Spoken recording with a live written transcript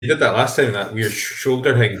You did that last time, that weird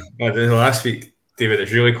shoulder thing. I did it last week, David.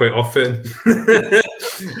 It's really quite often. Welcome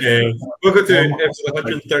to episode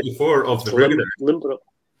 134 of the Brewgooders. Limber.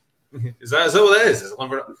 Is that what it is? Is it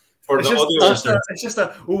limber? It's just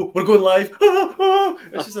we're going live.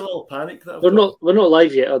 It's just a little panic. We're not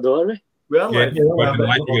live yet, are we? We are live. Yeah, we've been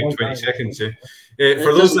live for about 20 seconds. For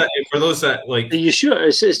those that like, are you sure?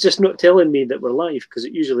 It's just not telling me that we're live because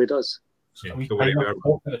it usually does. Yeah, at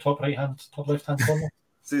the top left hand corner.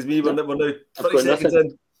 Says me. We're now 30 seconds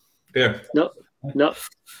in. There. No.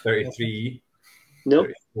 33. No.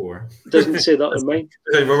 34. Doesn't say that on mine.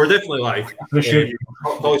 Well, we're definitely live.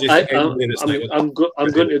 Apologies. I'm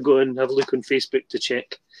going to go and have a look on Facebook to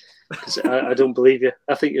check because I don't believe you.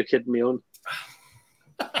 I think you're kidding me on.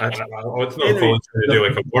 It's not going to do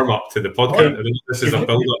like a warm up to the podcast. This is a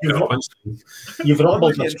build up to a punchline. You've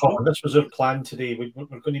rumbled this call. This was our plan today. We're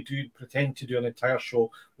going to pretend to do an entire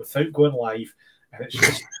show without going live, and it's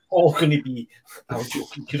just all going to be what you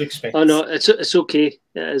could expect. Oh no, it's okay.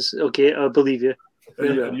 It is okay. I believe you.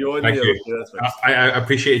 Thank you. I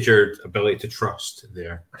appreciate your ability to trust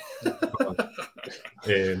there.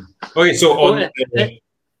 Okay, so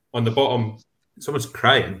on the bottom, someone's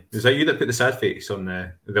crying. Is that you that put the sad face on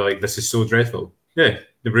there? They're like, "This is so dreadful." Yeah,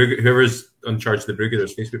 whoever's in charge of the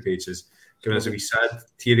Brewgooders Facebook page is giving us a wee sad,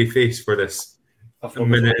 teary face for this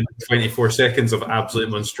minute and 24 seconds of absolute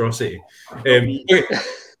monstrosity. Okay.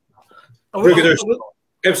 Brewgooders,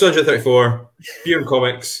 episode 34, beer and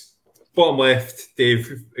comics. Bottom left,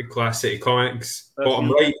 Dave, Glass City Comics.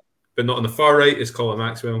 Bottom right, but not on the far right, is Colin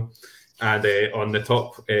Maxwell. And on the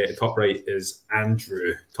top right is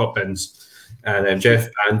Andrew, Top Bins, and Jeff.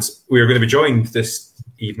 And we are going to be joined this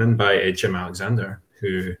evening by Jim Alexander,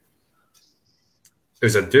 who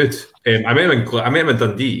is a dude. I met him in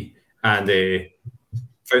Dundee, and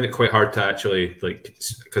found it quite hard to actually,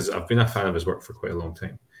 because I've been a fan of his work for quite a long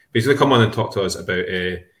time. But he's going to come on and talk to us about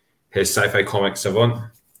his sci-fi comic Savant,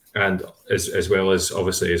 and as well as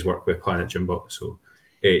obviously his work with Planet Jimbo. So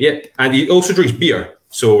and he also drinks beer.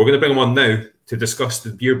 So we're going to bring him on now to discuss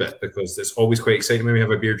the beer bit, because it's always quite exciting when we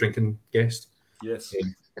have a beer drinking guest. Yes.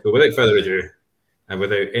 So without further ado, and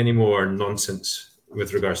without any more nonsense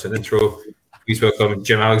with regards to an intro, please welcome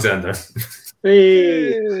Jim Alexander.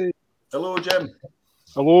 Hey. Hello, Jim.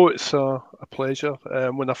 Hello, it's a pleasure.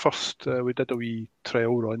 When I first we did a wee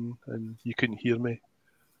trial run and you couldn't hear me,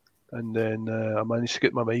 and then I managed to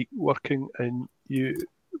get my mic working, and you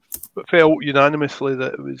felt unanimously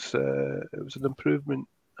that it was an improvement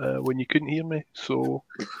when you couldn't hear me. So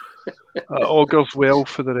all goes well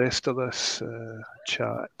for the rest of this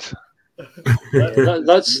chat.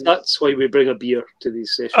 That's why we bring a beer to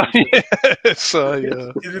these sessions. Yes,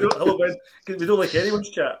 yeah. We don't like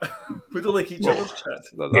anyone's chat. We don't like each other's chat.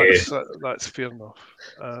 That's fair enough.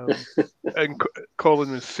 And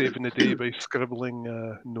Colin was saving the day by scribbling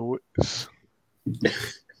notes.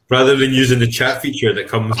 Rather than using the chat feature that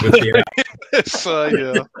comes with the app. Yes,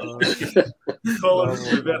 yeah. Colin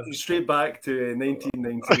reverted straight back to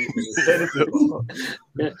 1998.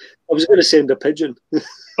 Yeah, I was going to send a pigeon.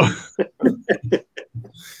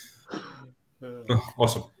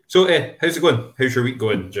 Awesome. So, how's it going? How's your week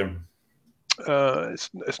going, Jim?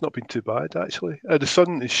 It's not been too bad, actually. The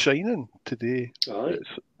sun is shining today.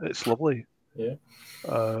 It's lovely. Yeah.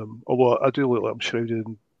 Although I do look like I'm shrouded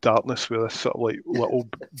in darkness with this sort of like little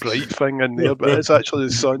bright thing in there, but it's actually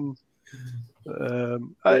the sun.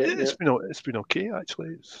 It's been okay,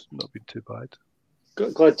 actually. It's not been too bad.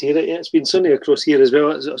 Glad to hear it. Yeah, it's been sunny across here as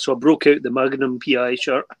well. So I broke out the Magnum PI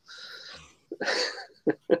shirt.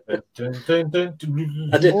 I do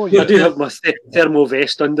have my thermal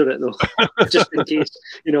vest under it though, just in case,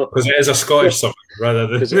 because it is a Scottish summer rather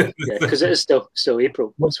than because it is still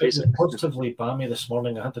April. Let's face it. Positively balmy this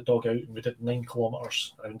morning. I had the dog out and we did 9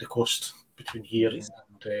 kilometres around the coast between here and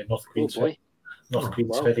North Queensferry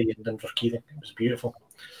and Inverkeithing. It was beautiful.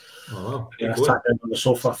 Oh, I sat down on the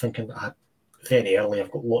sofa thinking very early.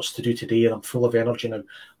 I've got lots to do today and I'm full of energy now. And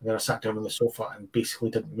then I sat down on the sofa and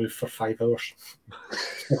basically didn't move for 5 hours.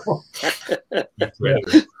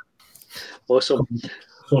 Awesome.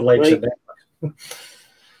 Right.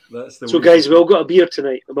 So guys, we all got a beer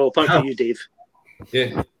tonight. Well, apart from you, Dave.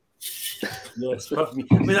 Yeah. Yes, apart from me.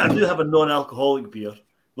 I mean, I do have a non-alcoholic beer.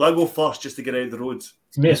 Well, I go first just to get out of the roads.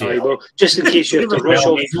 Well, just in case you have to rush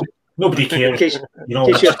off. Nobody cares. In case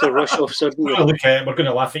you have to rush off suddenly. We're going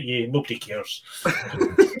to laugh at you. Nobody cares.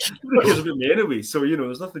 Nobody cares about me anyway. So,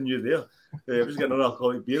 there's nothing new there. I'm just getting an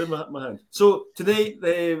alcoholic beer in my hand. So, today,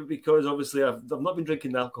 because obviously I've not been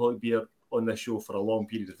drinking alcoholic beer on this show for a long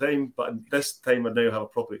period of time, but this time I now have a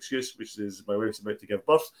proper excuse, which is my wife's about to give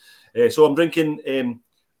birth. So, I'm drinking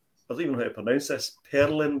I don't even know how to pronounce this,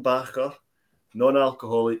 Perlenbacher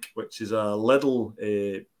non-alcoholic, which is a Lidl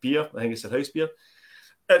beer. I think it's a house beer.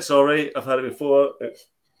 It's all right. I've had it before.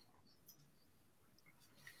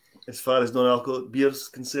 As far as non-alcoholic beer's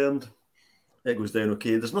concerned, it goes down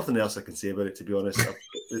okay. There's nothing else I can say about it, to be honest.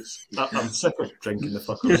 I'm sick of drinking the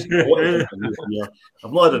fuckers.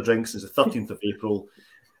 I've not had a drink since the 13th of April.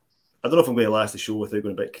 I don't know if I'm going to last the show without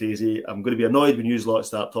going a bit crazy. I'm going to be annoyed when you lot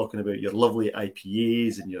start talking about your lovely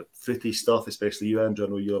IPAs and your fruity stuff, especially you, Andrew. I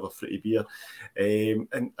know you have a fruity beer.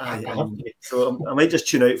 So I might just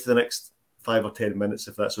tune out for the next 5 or 10 minutes,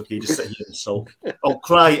 if that's okay. Just sit here and sulk. I'll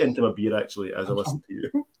cry into my beer, actually, as I listen to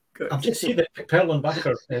you. I've just seen that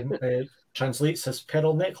Perlenbacher translates as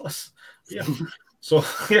pearl necklace. Yeah. So,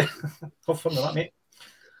 yeah, have fun with that, mate.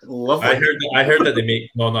 Lovely. I heard that they make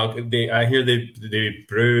I hear they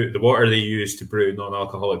brew the water they use to brew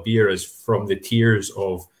non-alcoholic beer is from the tears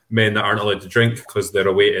of men that aren't allowed to drink because they're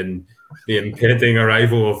awaiting the impending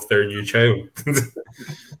arrival of their new child.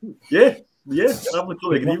 Yeah, I would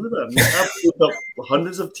totally agree with that. I've put up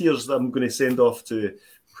hundreds of tears that I'm going to send off to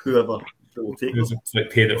whoever will take them. It's like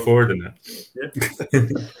paying it forward, isn't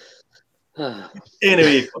it? Yeah.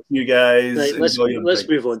 Anyway, fuck you guys. Right, let's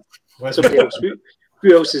move on. Somebody else.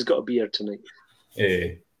 Who else has got a beer tonight?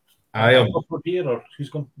 I am. Beer or who's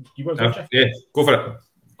going? You want to go, Jeff? Yeah, go for it.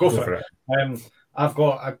 Go for it. I've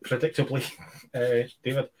got predictably,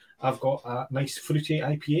 David. I've got a nice fruity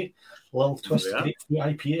IPA, Little Twist Grapefruit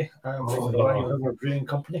IPA from the River Brewing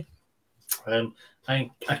Company. I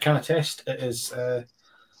can attest it is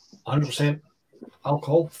 100%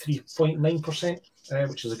 alcohol, 3.9%,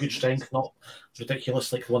 which is a good strength, not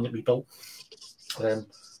ridiculous like the one that we built. And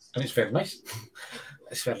it's very nice.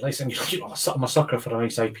 It's very nice. And you know, I'm a sucker for a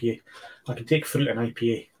nice IPA. I can take fruit in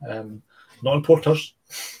IPA. Not in porters,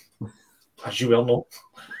 as you well know.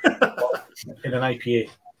 But in an IPA,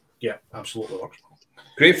 yeah, absolutely works.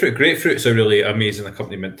 Grapefruit's a really amazing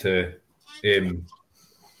accompaniment to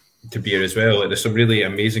beer as well. Like, there's some really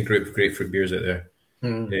amazing grapefruit beers out there.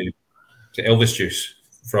 The Elvis juice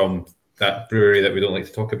from that brewery that we don't like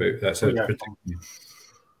to talk about. That's that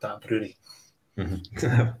brewery.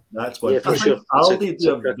 Mm-hmm. That's one. For sure. Aldi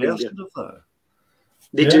do a version of that.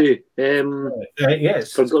 They do.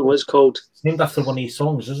 Yes. Forgotten what it's called. It's named after one of his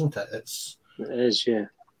songs, isn't it? It is, yeah.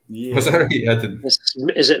 Was that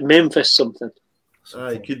right? Is it Memphis something?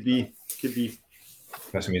 It could be.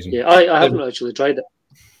 That's amazing. Yeah, I haven't actually tried it.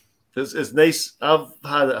 It's nice. I've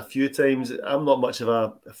had it a few times. I'm not much of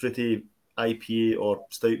a fruity IPA or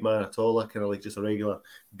stout man at all. I kind of like just a regular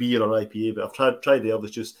beer or IPA, but I've tried the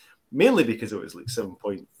Elvis juice mainly because it was like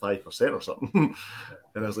 7.5% or something.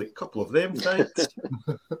 And I was like, a couple of them, thanks.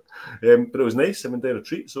 But it was nice. I went down a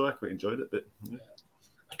treat, so I quite enjoyed it. But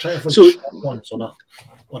I tried once on a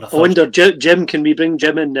I wonder, Jim, can we bring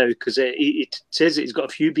Jim in now? Because he says that he's got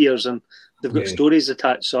a few beers and they've got stories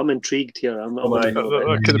attached, so I'm intrigued here.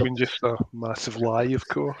 That could have been just a massive lie, of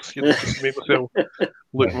course. You know, just to make myself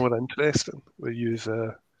look more interesting. We use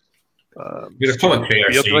you're a common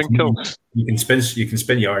player, so you can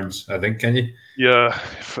spin yarns, I think, can you? Yeah,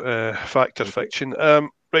 fact or fiction.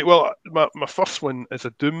 Right, well, my first one is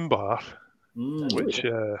a Doom bar, which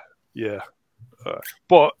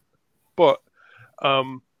but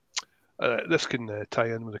this can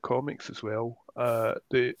tie in with the comics as well. I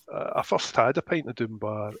first had a pint of Doom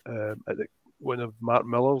bar at one of Mark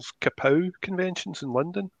Miller's Kapow conventions in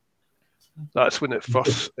London. That's when it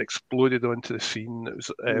first exploded onto the scene. It was,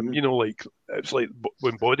 it was like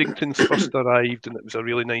when Boddington's first arrived, and it was a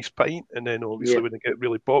really nice pint. And then obviously when it got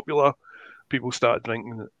really popular, people started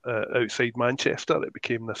drinking outside Manchester. It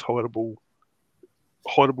became this horrible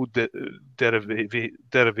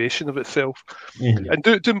derivation of itself. Mm-hmm.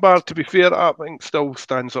 And Doom bar, to be fair, I think still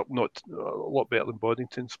stands up not a lot better than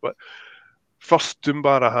Boddington's, but first Doom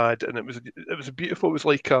bar I had, and it was beautiful. It was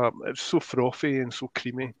like it was so frothy and so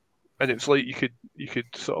creamy. And it's like you could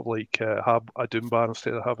sort of like have a Doom bar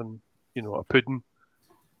instead of having, a pudding.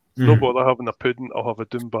 No bother having a pudding, I'll have a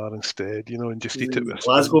Doom bar instead, and just eat it with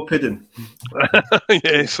Glasgow pudding.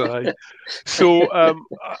 Yes, aye. So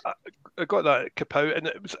I got that at Kapow, and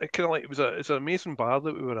it was kind of like it's an amazing bar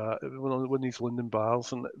that we were at. It was one of these London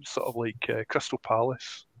bars, and it was sort of like Crystal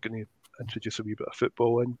Palace. I'm going to introduce a wee bit of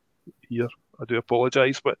football in here. I do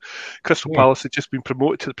apologise, but Crystal Palace had just been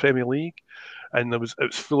promoted to the Premier League, and it was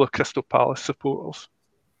full of Crystal Palace supporters.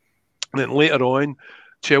 And then later on,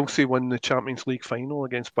 Chelsea won the Champions League final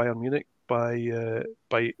against Bayern Munich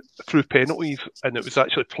by through penalties, and it was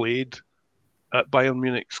actually played at Bayern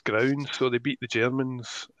Munich's ground. So they beat the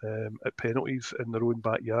Germans at penalties in their own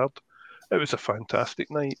backyard, It was a fantastic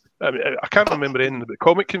night. I mean, I can't remember anything about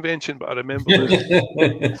comic convention, but I remember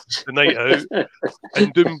the night out.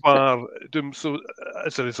 And so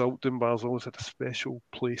as a result, Doombar's always had a special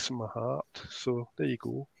place in my heart. So there you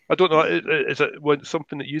go. I don't know, is it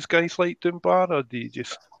something that you guys like, Doombar, or do you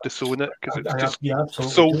just disown it because it's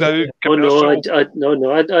just sold out? Oh, no, I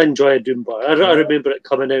enjoy a Doombar. I remember it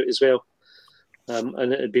coming out as well,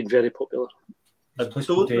 and it had been very popular. I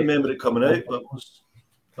don't remember it coming out, but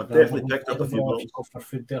I've definitely picked up a few bottles for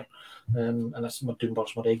food there, and that's my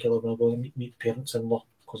Doombar's more regular when I go and meet parents-in-law,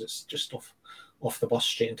 because it's just off the bus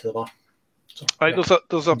straight into the bar. So, right,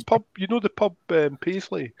 there's a pub, you know the pub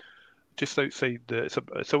Paisley, just outside. It's a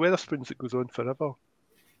Wetherspoons that goes on forever,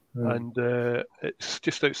 and it's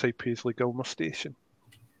just outside Paisley Gilmer Station,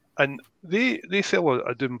 and they sell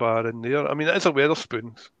a Doombar in there. I mean, it is a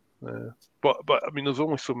Wetherspoons. But I mean, there's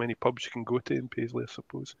only so many pubs you can go to in Paisley, I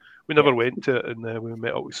suppose. We never went to it, and we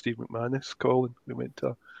met up with Steve McManus, Colin. We went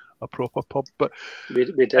to a proper pub, but we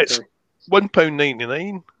did, it's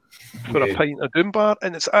 £1.99 for a pint of Doombar,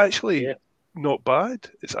 and it's actually not bad.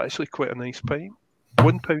 It's actually quite a nice pint.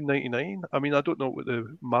 £1.99. I mean, I don't know what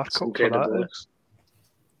the markup for that is.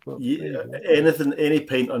 But, any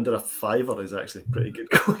pint under a £5 is actually pretty good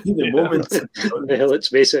at the moment. Yeah, let's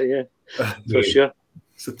face it, for sure.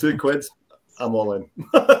 So £2, I'm all in.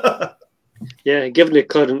 Yeah, given the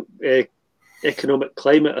current economic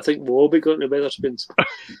climate, I think we'll all be going to Wetherspoons.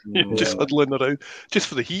 Just huddling around, just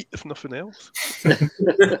for the heat, if nothing else.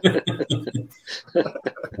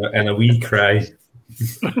 And a wee cry.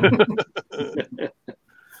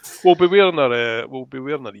 We'll be wearing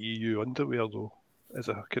our EU underwear though, as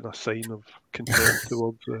a kind of sign of contempt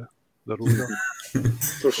towards the Rona.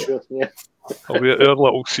 For sure, yeah. Our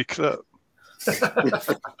little secret.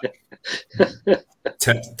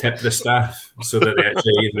 tip the staff so that they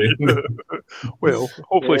actually well,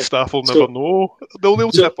 hopefully staff will never know.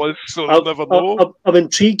 They'll tip us, so they'll never know. I'm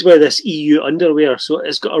intrigued by this EU underwear. So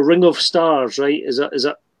it's got a ring of stars, right? Is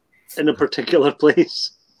that in a particular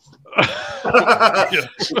place?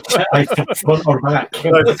 Front or back?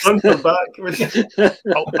 Front or back?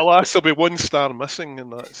 Alas, there'll be one star missing,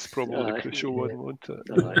 and that's probably the crucial one, won't it?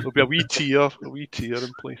 There'll be a wee tier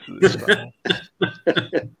in place of the star.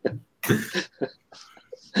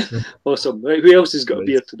 Awesome. Right, who else has got a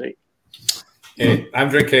beer tonight? I'm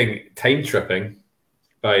drinking Time Tripping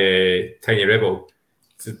by Tiny Rebel.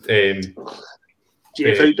 GF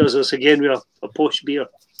does this again with a posh beer.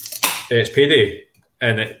 It's payday.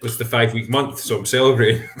 And it was the 5-week month, so I'm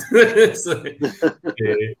celebrating.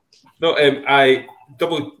 I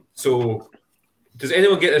double. So, does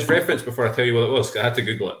anyone get this reference before I tell you what it was? I had to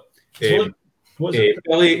Google it.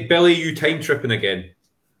 Billy, you time tripping again?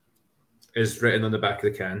 Is written on the back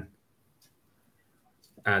of the can,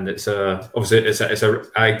 and it's obviously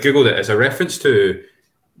I googled it. It's a reference to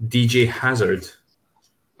DJ Hazard,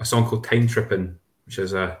 a song called Time Tripping, which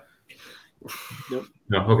is a. Yep.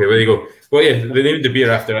 No, okay, there you go. Well, yeah, they named the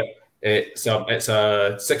beer after it. It's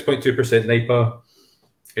a 6.2% NIPA.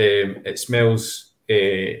 It smells.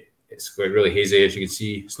 It's quite really hazy, as you can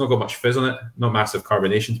see. It's not got much fizz on it. Not massive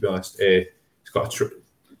carbonation, to be honest. It's got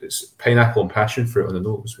it's pineapple and passion fruit on the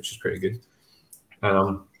nose, which is pretty good.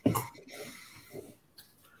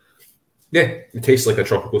 Yeah, it tastes like a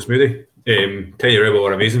tropical smoothie. Tiny Rebel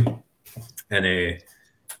are amazing, and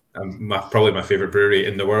probably my favourite brewery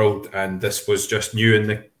in the world, and this was just new in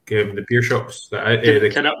the beer shops.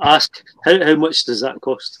 Can I ask how much does that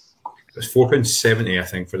cost? It's £4.70, I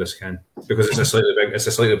think, for this can, because it's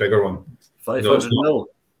a slightly bigger one. 500 ml.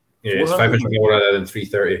 Yeah, it's 500 ml rather than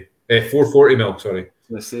 330. 440 ml. Sorry.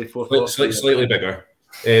 Let's say 440. Slightly bigger.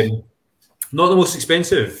 Not the most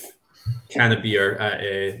expensive can of beer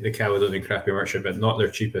at the Caledonian Crappy Merchant, but not their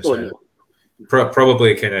cheapest. Oh, no.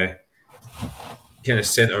 Probably kind of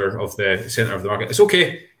center of the market. It's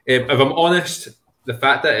okay. If I'm honest, the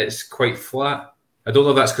fact that it's quite flat, I don't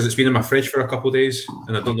know if that's because it's been in my fridge for a couple of days,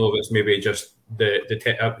 and I don't know if it's maybe just the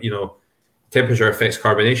temperature affects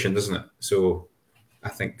carbonation, doesn't it? So I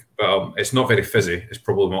think, but it's not very fizzy. It's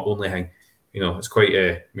probably my only thing. It's quite.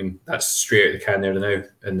 I mean, that's straight out of the can there now,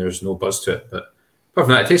 and there's no buzz to it. But apart from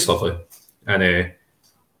that, it tastes lovely, and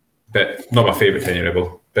but not my favourite Tiny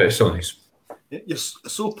Rebel, but it's still nice. You're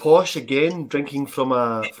so posh again, drinking from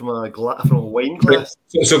a wine glass.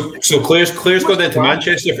 So Claire's gone down to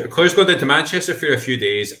Manchester. Claire's gone down to Manchester for a few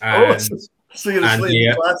days, and so you're slightly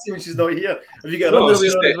classy when she's not here. Have you got another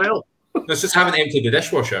beer as well? Let's just haven't emptied the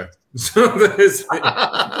dishwasher. So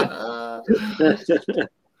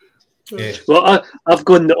Yeah. Well, I've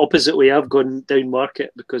gone the opposite way. I've gone down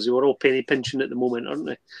market because they were all penny pinching at the moment, aren't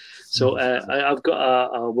they? So I've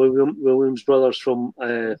got a Williams Brothers from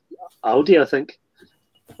Aldi, I think.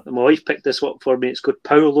 My wife picked this up for me. It's called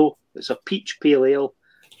Paolo. It's a peach pale ale.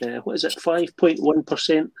 What is it?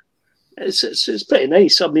 5.1%. It's pretty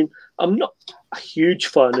nice. I mean, I'm not a huge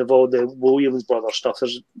fan of all the Williams Brothers stuff.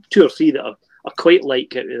 There's 2 or 3 that I quite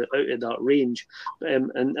like out of that range,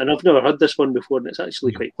 and I've never had this one before, and it's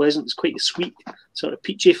actually quite pleasant. It's quite a sweet sort of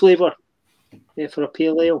peachy flavour for a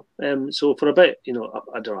pale ale. So for about I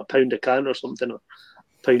don't know, £1 a can or something, or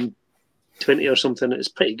 £1.20 or something, it's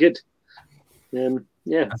pretty good.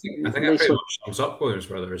 Yeah, I think that pretty much sums up Williams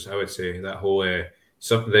Brothers. I would say that whole they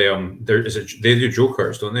do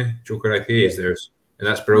Jokers, don't they? Joker IPA is theirs, and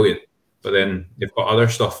that's brilliant. But then they've got other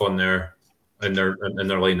stuff on there in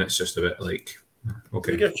their line that's just a bit like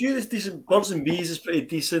okay. They got a few that's decent. Birds and Bees is pretty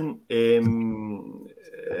decent. The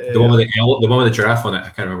one with the one with the giraffe on it, I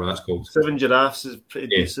can't remember what that's called. 7 Giraffes is pretty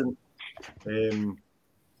decent. I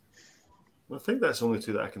think that's the only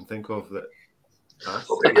 2 that I can think of that. I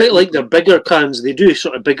quite like their bigger cans. They do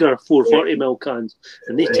sort of bigger 440ml cans,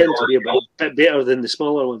 and they tend to be a bit better than the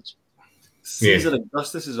smaller ones. Caesar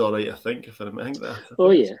Augustus is all right, I think. If I think that.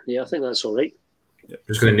 Oh yeah, I think that's all right. Yeah.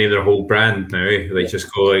 Just going to name their whole brand now. Like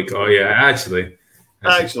just go like, oh yeah, actually,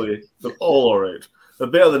 they're all right. They're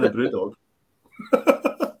better than the Brewdog.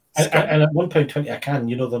 and at £1.20 a can,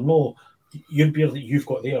 they're no. Your beer that you've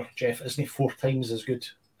got there, Jeff, isn't 4 times as good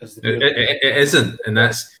as the beer? It isn't, and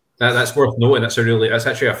that's worth noting. That's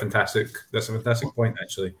actually a fantastic point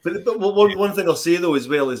actually. But one thing I'll say though as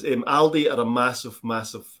well is Aldi are a massive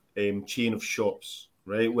chain of shops,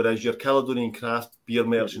 right? Whereas your Caledonian craft beer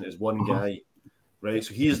merchant is one guy, right?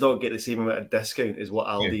 So he does not get the same amount of discount as what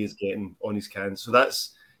Aldi is getting on his cans. So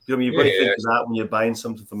that's you've got to think of that when you're buying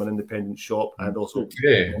something from an independent shop and also an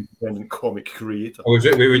independent comic creator. We've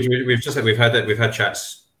had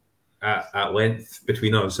chats at length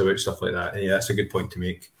between us about stuff like that, and that's a good point to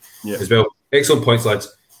make as well. Excellent points,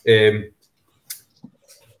 lads.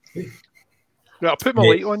 I'll put my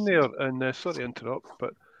light on there, and sorry to interrupt,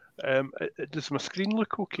 but does my screen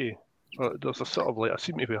look okay? Or there's a sort of I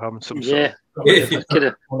seem to be having some sort of...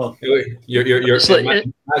 Your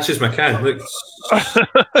matches my can. Look.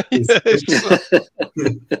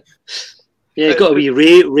 You've got a wee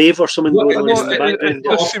rave or something going on in the background. It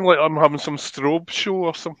does seem like I'm having some strobe show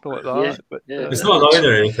or something like that. But, it's not annoying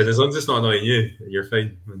or anything. As long as it's not annoying you, you're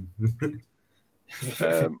fine. If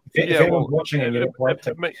anyone's watching and you're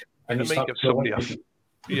it might give somebody a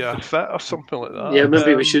fit or something like that. Yeah,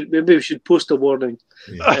 maybe we should post a warning.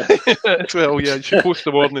 Well, you should post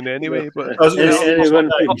a warning anyway. But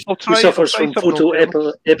anyone who suffers from photo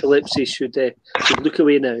epilepsy should look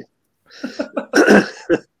away now.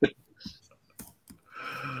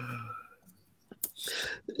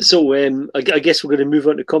 So I guess we're going to move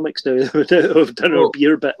on to comics now. We've done our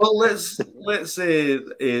beer bit. Well, let's speak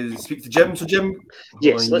to Jim. So Jim,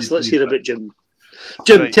 yes, let's hear about Jim.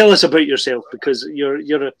 Jim, right. Tell us about yourself, because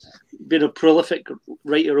you're been a prolific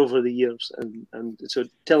writer over the years, and so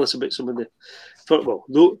tell us about some of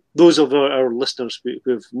those of our listeners who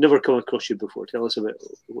have never come across you before. Tell us about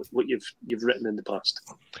what you've written in the past.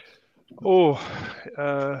 Well,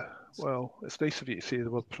 it's nice of you to say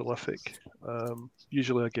the word prolific.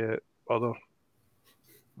 Usually I get other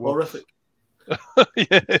horrific.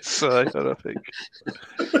 Yes, horrific.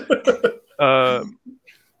 I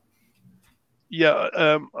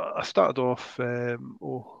started off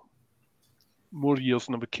more years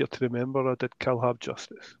than I would care to remember. I did Kill Have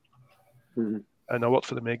Justice, and I worked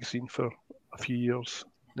for the magazine for a few years,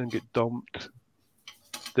 then get dumped,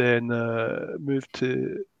 then moved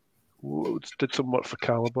to did some work for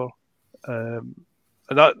Calibre, and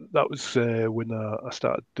that was when I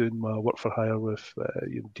started doing my work for hire with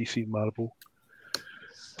DC and Marvel.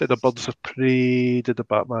 Did a Birds of Prey, did a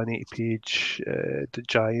Batman 80-page, did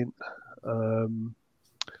Giant.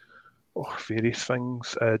 Various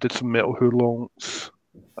things. Did some Metal Hurlongs.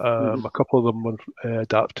 A couple of them were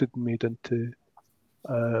adapted and made into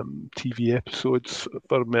TV episodes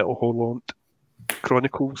for Metal Hurlong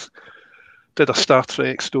Chronicles. Did a Star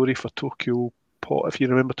Trek story for Tokyo Pop, if you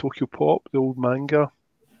remember Tokyo Pop, the old manga.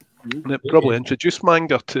 And it probably introduced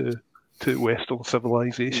manga to Western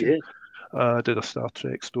civilization. Did a Star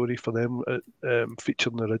Trek story for them,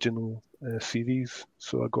 featuring the original series.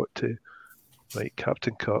 So I got to write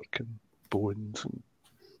Captain Kirk and Bones and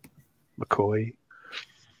McCoy.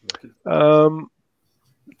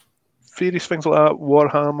 Various things like that,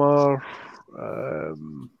 Warhammer.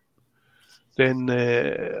 Then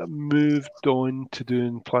I moved on to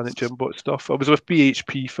doing Planet Gymbot stuff. I was with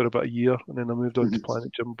BHP for about a year, and then I moved on to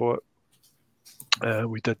Planet Gymbot.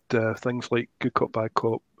 We did things like Good Cop, Bad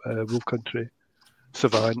Cop, Wolf Country,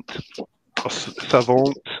 Savant, or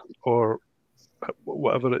Savant, or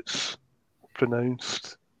whatever it's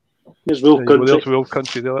pronounced. There's Wolf Country. There's Wolf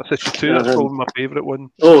Country there. That's issue 2. That's probably my favourite one.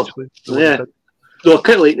 Oh, actually, yeah. No, I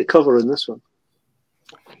quite like the cover on this one.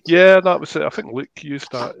 Yeah, that was it. I think Luke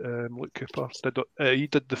used that. Luke Cooper he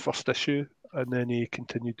did the first issue, and then he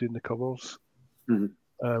continued doing the covers.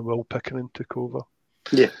 Mm-hmm. Will Pickering took over.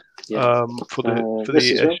 Yeah. For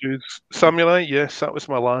the issues. Samurai, yes, that was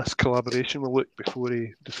my last collaboration with Luke before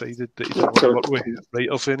he decided that he didn't want to work with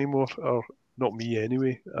writers anymore, or not me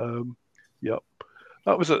anyway. Yep.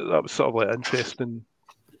 That was sort of like an interesting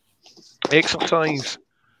exercise.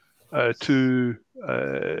 2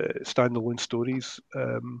 standalone stories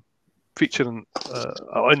featuring an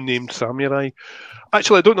unnamed samurai.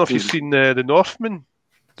 Actually, I don't know if you've seen The Northman,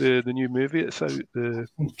 the new movie. It's out. The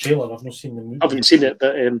trailer. I've not seen the movie. I haven't seen it,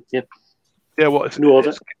 but yeah. Yeah, well, it's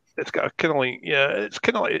got a kind of like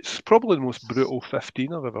it's probably the most brutal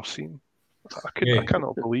 15 I've ever seen. I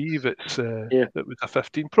cannot believe it was a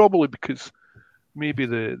 15. Probably because maybe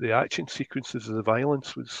the action sequences of the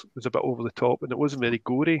violence was a bit over the top, and it wasn't very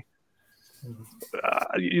gory.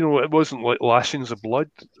 It wasn't like lashings of blood,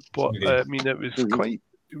 but I mean, it was quite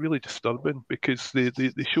really disturbing because they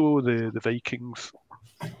show the Vikings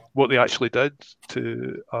what they actually did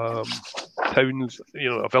to towns,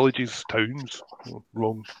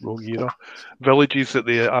 wrong era, villages that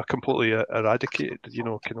they are completely eradicated, kind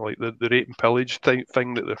of like the rape and pillage type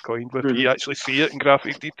thing that they're coined with. You actually see it in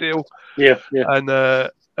graphic detail. Yeah. And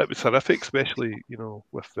it was horrific, especially,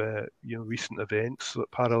 with recent events that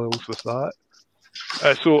parallels with that.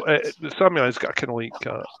 So the Samurai's got kind of like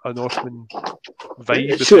a Northman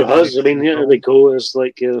vibe. It sure has. I mean, here we go. It's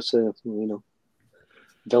like there's a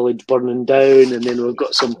village burning down, and then we've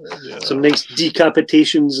got some nice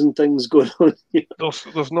decapitations and things going on.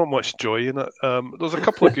 There's not much joy in it. There's a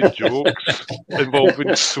couple of good jokes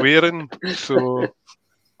involving swearing. So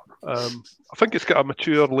I think it's got a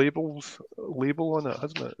mature label on it,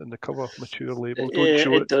 hasn't it? In the cover, mature label. Don't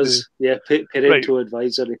show it does. Parental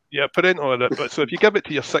advisory. Yeah, parental on it. But so if you give it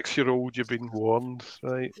to your 6-year-old, you've been warned,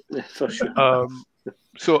 right? For sure.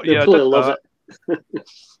 So I did love it.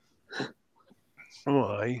 Oh,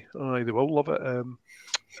 aye, they will love it.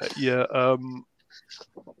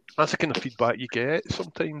 That's the kind of feedback you get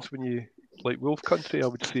sometimes when you like Wolf Country. I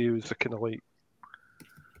would say it was a kind of like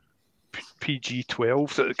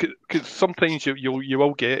PG-12, because sometimes you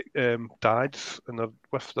will get dads and they're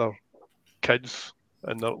with their kids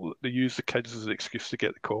and they use the kids as an excuse to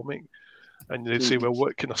get the comic, and they say, well,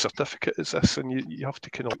 what kind of certificate is this? And you have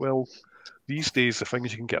to kind of, well, these days the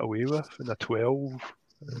things you can get away with in a 12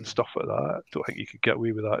 and stuff like that, I don't think you could get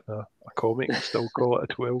away with that in a comic and still call it a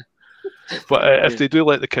 12. But if they do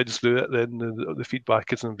let the kids do it, then the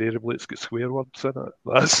feedback is invariably it's got swear words in it.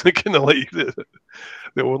 That's kind of like the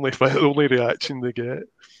only reaction they get.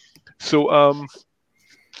 So,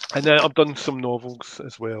 and then I've done some novels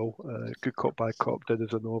as well. Good Cop, Bad Cop did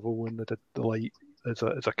as a novel, and I did The Light as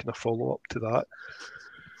a kind of follow up to that.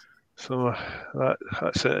 So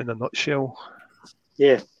that's it in a nutshell.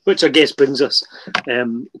 Yeah, which I guess brings us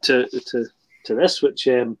to this, which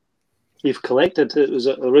you've collected. It was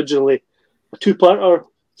originally a 2-parter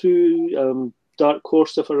through Dark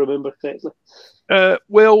Horse, if I remember correctly.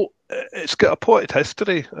 Well, it's got a potted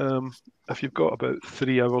history. If you've got about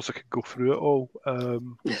 3 hours, I could go through it all.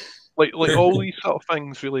 Like all these sort of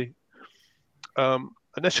things, really.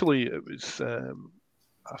 Initially, it was,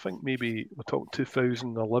 I think maybe we're talking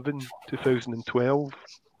 2011, 2012,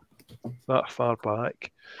 that far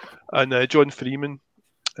back. And John Freeman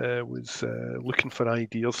was looking for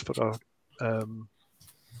ideas for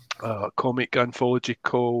a comic anthology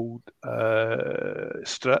called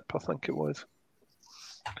Strip, I think it was.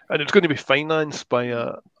 And it was going to be financed by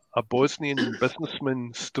a Bosnian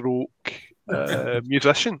businessman stroke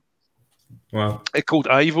musician. Wow. Called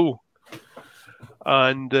Ivo.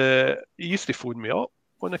 And he used to phone me up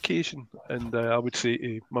on occasion, and I would say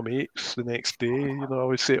to my mates the next day, I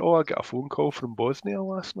would say, I got a phone call from Bosnia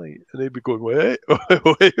last night, and they'd be going, wait,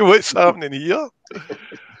 what's happening here?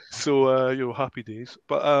 So, happy days.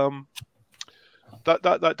 But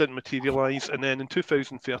that didn't materialise, and then in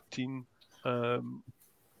 2013,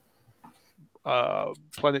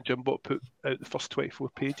 Planet Jimbot put out the first 24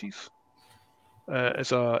 pages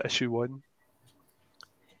as a issue 1.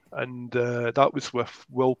 And that was with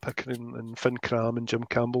Will Pickering and Finn Cram and Jim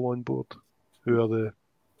Campbell on board, who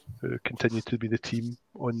continue to be the team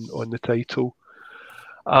on the title.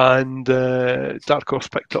 And Dark Horse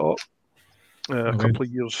picked it up a couple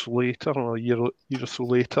of years later, or a year or so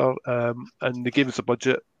later, and they gave us a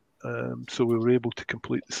budget so we were able to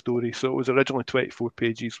complete the story. So it was originally 24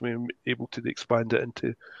 pages. We were able to expand it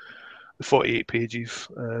into 48 pages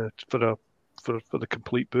for the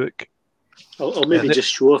complete book. I'll maybe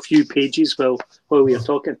just show a few pages while we are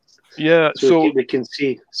talking. Yeah, so we can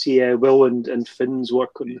see Will and Finn's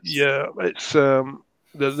work on this. Yeah, it's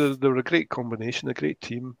they're a great combination, a great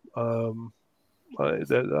team. The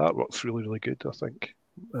artwork's really, really good, I think.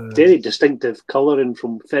 Very distinctive colouring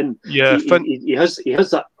from Finn. Yeah, Finn. He has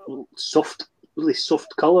that soft, really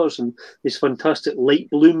soft colours and these fantastic light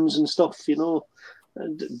blooms and stuff.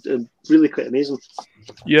 And really quite amazing.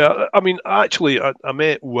 Yeah, I mean, actually, I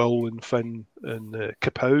met Will and Finn in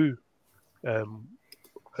Kapow.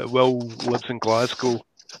 Will lives in Glasgow.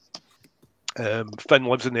 Finn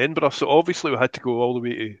lives in Edinburgh, so obviously we had to go all the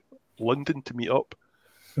way to London to meet up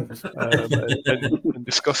and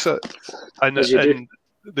discuss it. And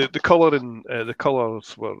the colouring, the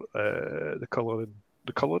colours were the colouring.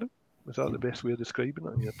 Is that the best way of describing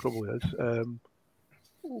it? Yeah, it probably is.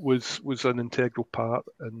 Was an integral part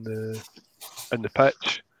in the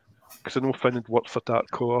pitch, because I know Finn had worked for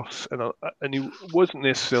Dark Horse, and he wasn't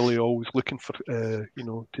necessarily always looking for to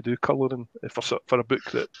do colouring for a book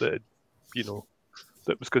that that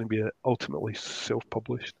was going to be ultimately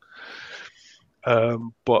self-published.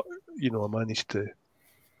 But I managed to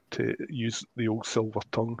use the old silver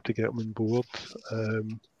tongue to get him on board,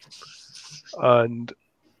 and.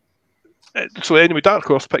 So anyway, Dark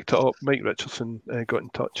Horse picked it up. Mike Richardson got in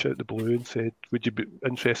touch out of the blue and said, "Would you be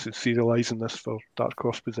interested in serialising this for Dark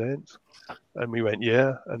Horse Presents?" And we went,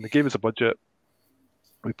 "Yeah." And they gave us a budget.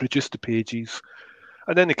 We produced the pages,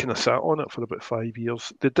 and then they kind of sat on it for about 5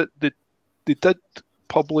 years. They did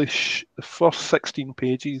publish the first 16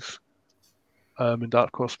 pages in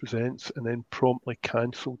Dark Horse Presents, and then promptly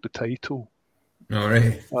cancelled the title. All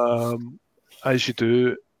right. As you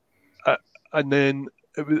do, and then.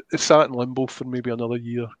 It sat in limbo for maybe another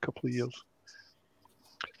couple of years.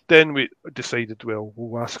 Then we decided, well,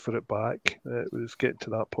 we'll ask for it back. It was getting to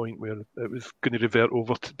that point where it was going to revert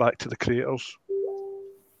over back to the creators.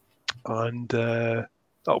 And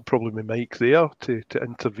that'll probably be Mike there to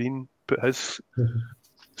intervene, put his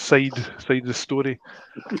side of the story.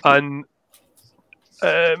 And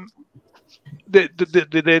they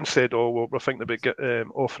then said, "Oh, well, we're thinking about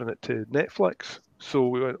offering it to Netflix." So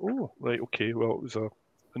we went, "Oh, right, okay, well, it was a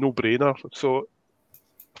no-brainer." So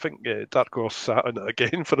I think Dark Horse sat on it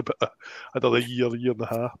again for about another year and a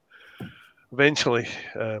half. Eventually,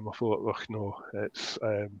 I thought, no, it's,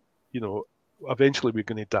 eventually we're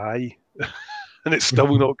going to die and it's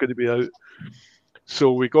still not going to be out.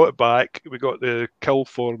 So we got it back. We got the kill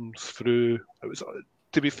forms through. It was,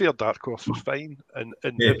 to be fair, Dark Horse was fine. And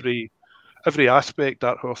every aspect,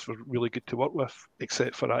 Dark Horse were really good to work with,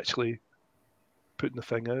 except for actually putting the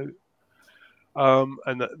thing out.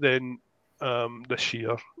 And then this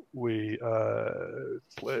year, the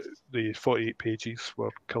 48 pages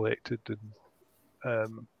were collected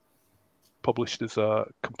and published as a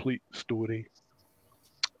complete story,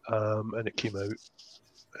 and it came out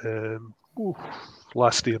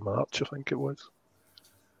last day of March, I think it was.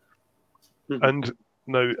 Mm-hmm. And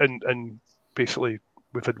now, and basically,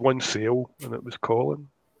 we've had one sale, and it was Colin.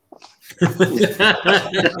 and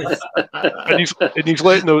he's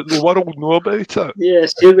letting the world know about it.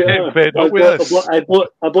 Yes, here we are. I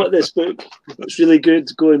bought this book. It's really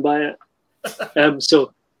good. Go and buy it.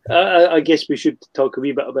 So I guess we should talk a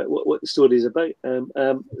wee bit about what the story is about.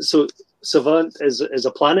 So Savant is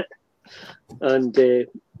a planet, and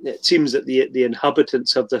it seems that the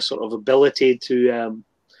inhabitants have this sort of ability to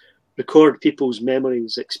record people's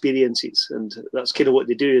memories, experiences, and that's kind of what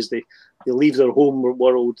they do. Is they leave their home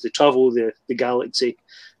world, they travel the galaxy,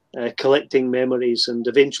 collecting memories, and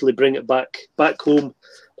eventually bring it back home,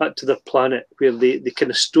 back to the planet, where they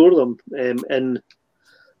kind of store them in. I'm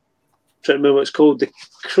trying to remember what it's called, the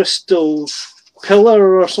crystal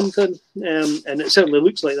pillar or something, and it certainly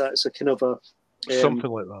looks like that. It's a kind of a something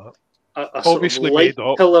like that. A obviously sort of light, made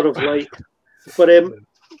up pillar of light. But here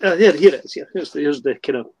it is. Here's the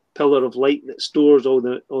kind of pillar of light that stores all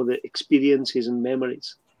the experiences and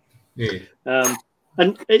memories. Yeah.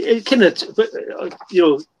 And it kind of,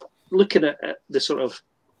 looking at the sort of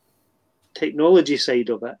technology side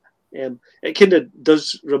of it, it kind of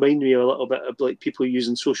does remind me a little bit of like people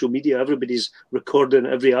using social media. Everybody's recording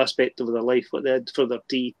every aspect of their life, what they had for their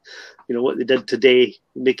tea, what they did today,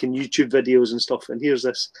 making YouTube videos and stuff. And here's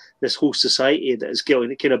this whole society that is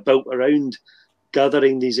getting kind of built around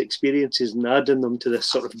gathering these experiences and adding them to this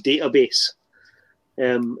sort of database,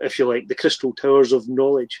 if you like, the crystal towers of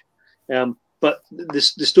knowledge. But the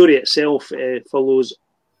story itself follows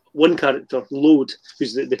one character, Lode,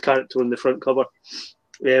 who's the character on the front cover,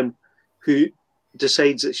 who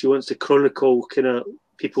decides that she wants to chronicle kind of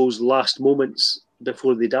people's last moments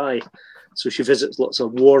before they die. So she visits lots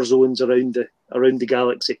of war zones around the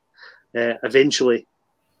galaxy, eventually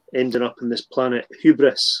ending up in this planet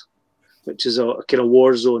Hubris, which is a kind of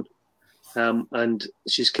war zone, and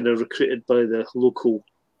she's kind of recruited by the local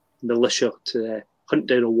militia to hunt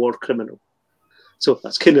down a war criminal. So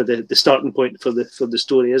that's kind of the starting point for the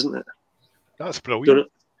story, isn't it? That's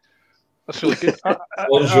brilliant. That's really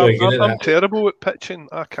good. I'm terrible at pitching.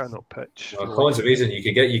 I cannot pitch. No, Colin's amazing.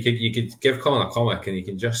 You could give Colin a comic and he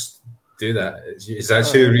can just do that. It's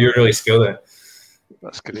actually you're really skilled at.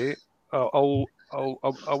 That's great. I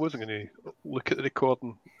wasn't going to look at the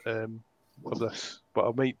recording of this, but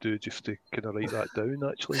I might do just to kind of write that down.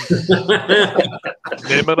 Actually,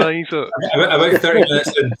 memorise it. About 30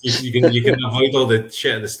 minutes, and you can avoid all the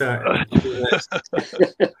shit at the start.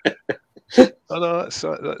 I know that's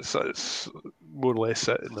more or less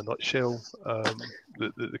it in a nutshell.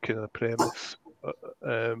 The kind of premise.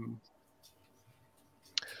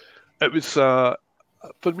 It was for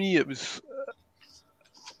me. It was.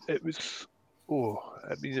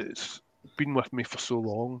 I mean, it's been with me for so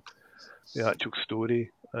long. The actual story,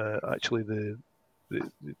 actually, the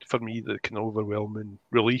for me, the kind of overwhelming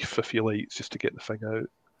relief, I feel like, it's just to get the thing out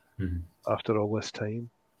after all this time.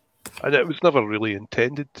 And it was never really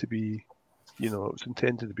intended to be, it was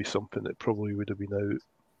intended to be something that probably would have been out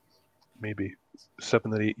maybe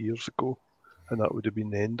 7 or 8 years ago, and that would have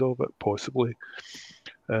been the end of it, possibly.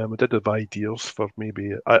 I did have ideas for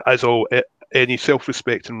maybe, as any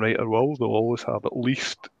self-respecting writer will, they'll always have at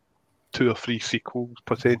least 2 or 3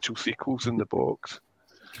 potential sequels in the box.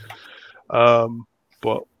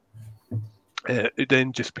 But it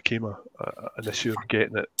then just became an issue of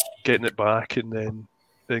getting it back and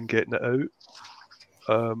then getting it out.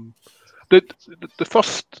 The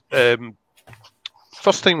first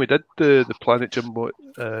time we did the Planet Jimbo,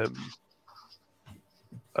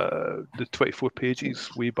 the 24 pages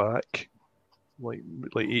way back, like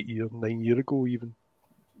 9 years ago even.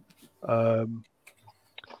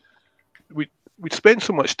 We'd spent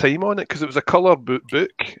so much time on it because it was a colour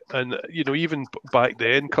book, and even back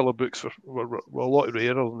then, colour books were a lot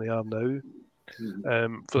rarer than they are now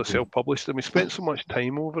for the self-published. And we spent so much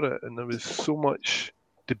time over it, and there was so much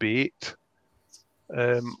debate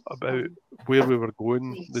about where we were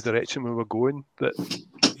going, the direction we were going, that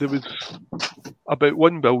there was about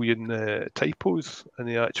 1 billion typos in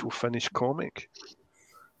the actual finished comic.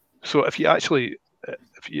 So if you actually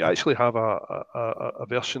have a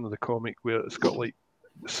version of the comic where it's got like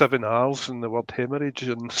 7 R's in the word hemorrhage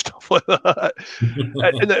and stuff like that,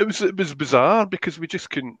 and it was bizarre because we just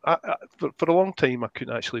couldn't. For a long time, I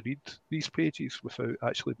couldn't actually read these pages without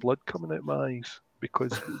actually blood coming out my eyes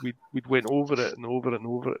because we'd went over it and over and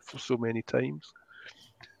over it for so many times.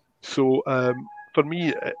 So for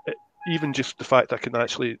me, even just the fact I can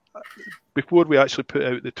actually, before we actually put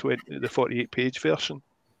out the 48-page version,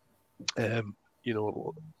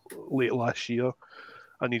 late last year,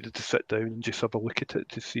 I needed to sit down and just have a look at it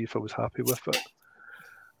to see if I was happy with it,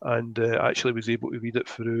 and actually was able to read it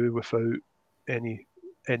through without any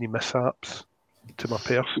mishaps to my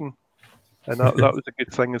person, and that was a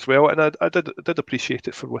good thing as well. And I did appreciate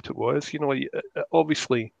it for what it was.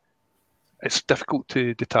 Obviously, it's difficult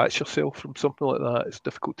to detach yourself from something like that. It's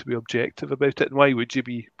difficult to be objective about it, and why would you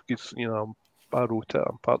be? Because I wrote it.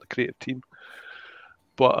 I'm part of the creative team,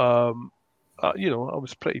 but I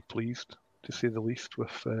was pretty pleased, to say the least,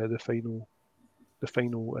 with the final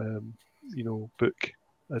book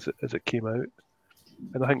as it came out,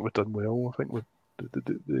 and I think we've done well. I think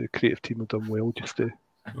the creative team have done well just to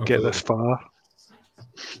get this far.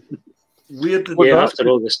 Where did after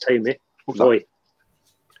all this time, boy.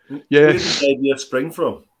 Yeah. Where did the idea spring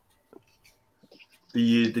from?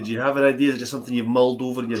 Did you have an idea? Is it just something you've mulled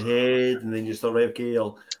over in your head, and then you thought, right, okay,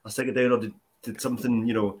 I'll stick it down, or did something,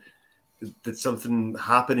 did something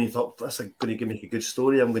happen and you thought, that's going to make a good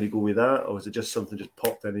story, I'm going to go with that? Or was it just something just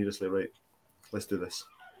popped in and you just like, right, let's do this?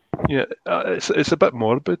 Yeah, it's a bit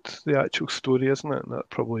morbid, the actual story, isn't it? And that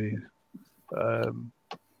probably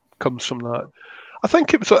comes from that. I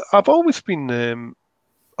think I've always been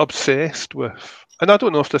obsessed with, and I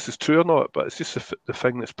don't know if this is true or not, but it's just the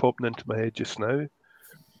thing that's popping into my head just now.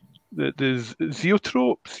 There's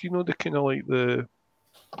zoetropes, the kind of like the,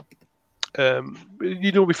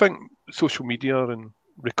 we think social media and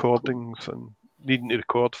recordings and needing to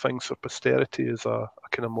record things for posterity is a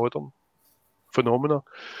kind of modern phenomena.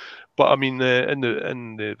 But I mean, in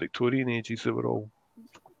the Victorian ages, they were all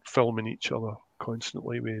filming each other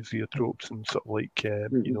constantly with zoetropes and sort of like,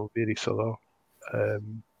 various other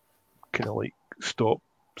kind of like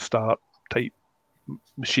stop-start type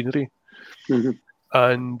machinery. Mm-hmm.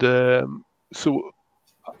 And so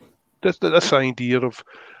this idea of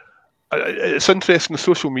it's interesting, the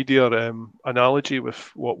social media analogy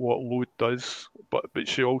with what load does, but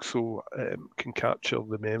she also can capture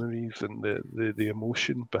the memories and the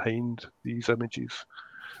emotion behind these images.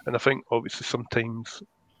 And I think obviously sometimes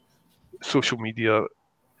social media,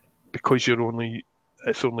 because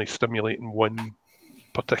it's only stimulating one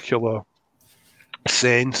particular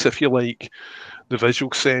sense, if you like, the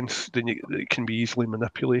visual sense, then it can be easily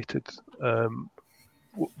manipulated.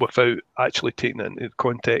 Without actually taking it into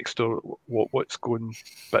context or what's going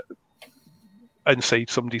inside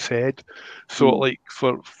somebody's head. So, like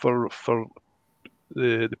for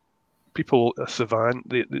the people at Savant,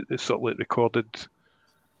 they sort of like recorded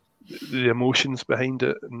the emotions behind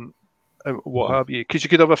it and what have you. Because you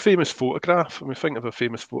could have a famous photograph. I mean, think of a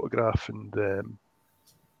famous photograph and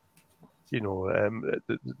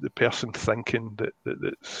the person thinking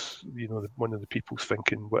that's one of the people's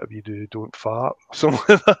thinking, whatever you do, don't fart or something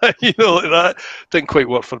like that, like that. Didn't quite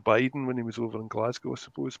work for Biden when he was over in Glasgow, I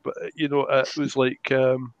suppose, but it was like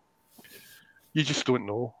you just don't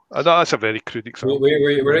know. And that's a very crude example.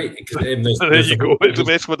 We're right. There you go. It's the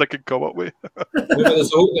best one I could come up with.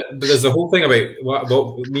 There's the whole thing about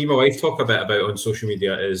what me and my wife talk a bit about on social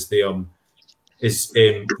media is the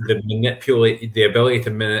ability to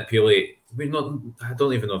manipulate. I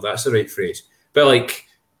don't even know if that's the right phrase, but like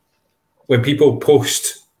when people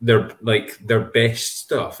post their best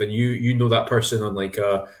stuff, and you know that person on like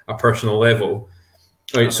a personal level,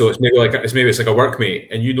 right? So it's maybe like a workmate,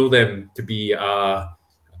 and you know them to be a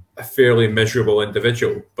fairly miserable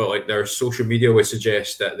individual, but like their social media would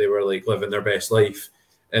suggest that they were like living their best life,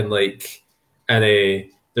 and there's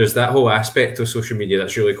that whole aspect of social media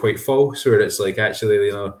that's really quite false, where it's like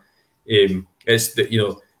actually it's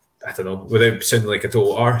I don't know, without sounding like a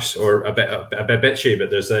total arse or a bit bitchy,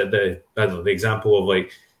 but there's the example of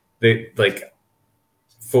like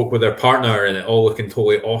folk with their partner and it all looking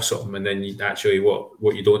totally awesome, and then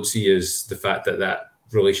what you don't see is the fact that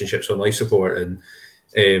relationship's on life support, and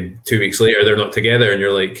 2 weeks later they're not together, and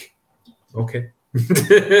you're like, okay.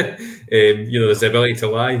 There's the ability to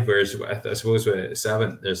lie, whereas I suppose with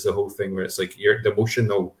Savant there's the whole thing where it's like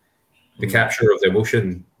the capture of the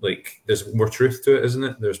emotion, like there's more truth to it, isn't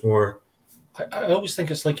it? There's more. I always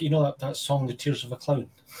think it's like that song, "The Tears of a Clown."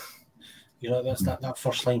 That's that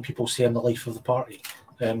first line people say in the life of the party.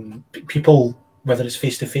 People, whether it's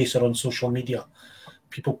face to face or on social media,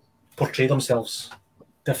 people portray themselves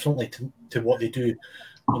differently to what they do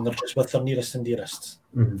when they're just with their nearest and dearest.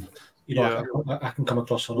 Mm-hmm. I can come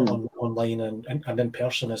across online and in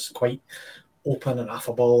person as quite open and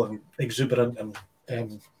affable and exuberant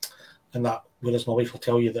and that, whereas my wife will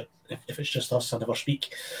tell you that if it's just us, I never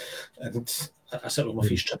speak, and I sit with my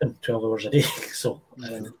face tripping 12 hours a day. So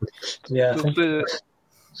there's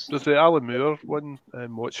the Alan Moore one,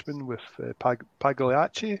 Watchmen, with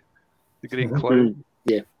Pagliacci, the great clown.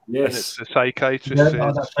 Yeah. Yes. And it's the psychiatrist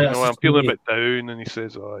says, I'm feeling a bit down, and he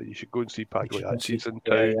says, you should go and see Pagliacci's in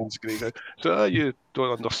town. Yeah. It's great. So you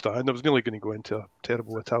don't understand. I was nearly going to go into a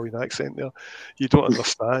terrible Italian accent there. You don't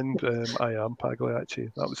understand. I am Pagliacci.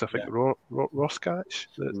 That was, I think, Roscatch.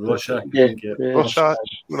 Roscatch.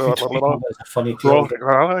 Funny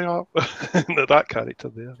that character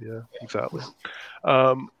there. Yeah, exactly.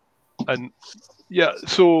 And yeah,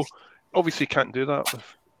 so obviously can't do that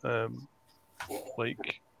with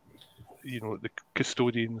the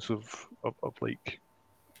custodians of like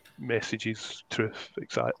messages, truth,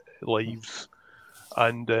 lives,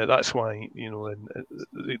 and that's why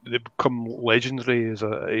they become legendary as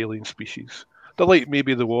an alien species. They're like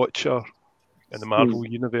maybe the Watcher in the Marvel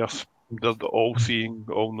universe. They're all seeing,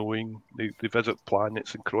 all knowing. They visit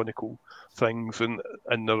planets and chronicle things, and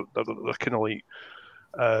they're kind of like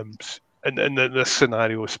in this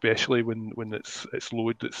scenario, especially when it's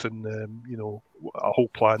load that's in a whole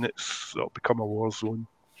planet's become a war zone,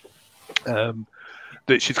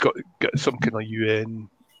 that she's got some kind of UN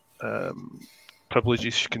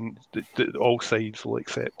privileges. She can that all sides will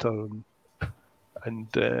accept her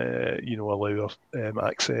and allow her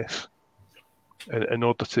access in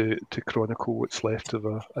order to chronicle what's left of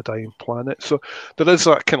a dying planet. So there is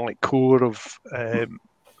that kind of like core of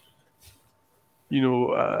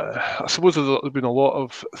I suppose there's been a lot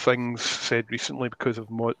of things said recently because of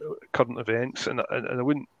current events, and I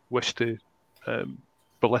wouldn't wish to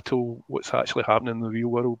belittle what's actually happening in the real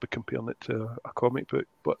world by comparing it to a comic book,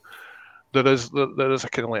 but there is a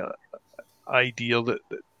kind of like idea that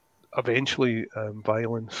eventually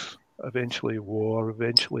violence, eventually war,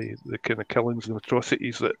 eventually the kind of killings and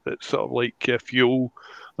atrocities that sort of like fuel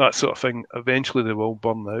that sort of thing, eventually they will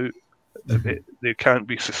burn out. they can't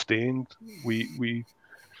be sustained. We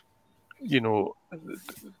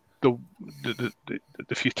the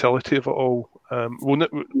futility of it all.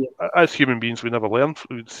 As human beings, we never learn.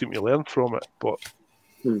 We seem to learn from it, but.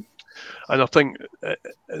 And I think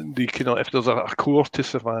if there's a core to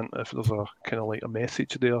Savant, if there's a kind of like a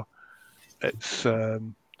message there, it's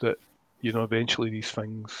that eventually these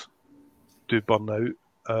things do burn out.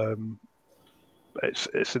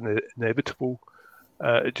 It's inevitable.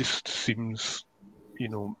 It just seems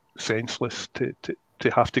senseless to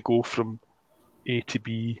have to go from A to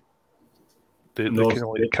B. The kind of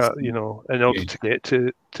like in order to get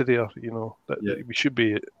to there. We should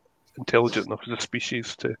be intelligent enough as a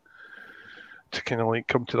species to kind of like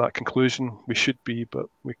come to that conclusion. We should be, but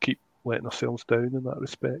we keep letting ourselves down in that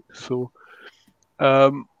respect. So,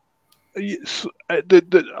 another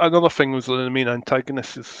thing was the main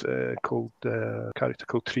antagonist is called a character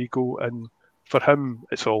called Trigo, and for him,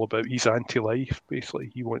 it's all about he's anti-life. Basically,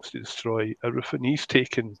 he wants to destroy everything. He's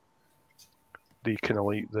taken the kind of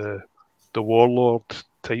like the warlord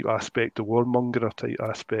type aspect, the warmonger type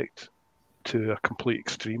aspect, to a complete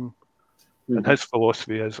extreme. And his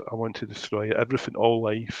philosophy is, I want to destroy everything, all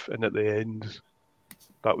life, and at the end,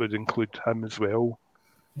 that would include him as well.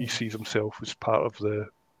 He sees himself as part of the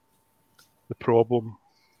problem.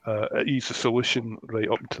 He's the solution right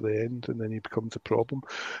up to the end, and then he becomes a problem.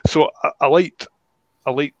 So I liked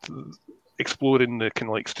exploring the kind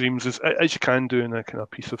of like extremes as you can do in a kind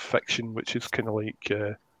of piece of fiction, which is kind of like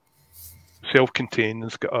self-contained.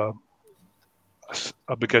 It's got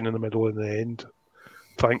a beginning, a middle, and an end.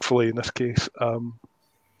 Thankfully, in this case,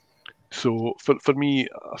 so for me,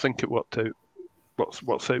 I think it works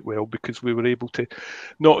out well because we were able to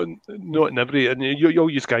not in every, and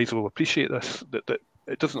you guys will appreciate this, that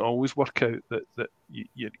it doesn't always work out that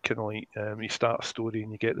you kind of like you start a story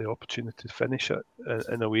and you get the opportunity to finish it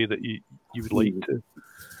in a way that you would like to,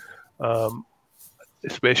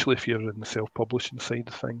 especially if you're in the self-publishing side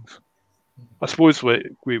of things. I suppose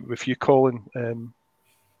with you, Colin.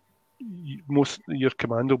 Most of your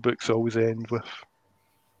Commando books always end with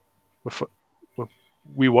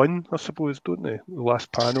we won, I suppose, don't they? The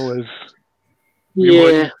last panel is we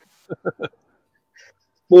won.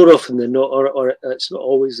 More often than not, or it's not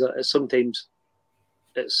always that. Sometimes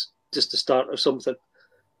it's just the start of something.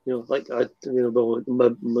 Like my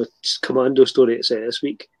Commando story I said this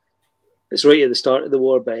week. It's right at the start of the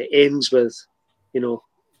war, but it ends with the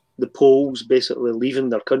Poles basically leaving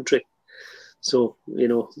their country. So,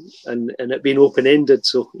 and it being open-ended.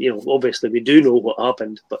 So, obviously we do know what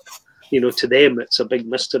happened, but, to them it's a big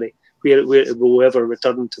mystery. Where it will ever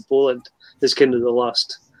return to Poland is kind of the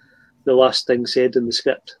last thing said in the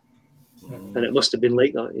script. And it must have been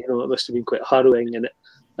like that, it must have been quite harrowing. And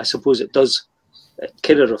I suppose it does, it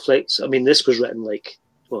kind of reflects, I mean, this was written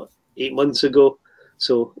 8 months ago.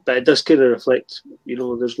 So, but it does kind of reflect,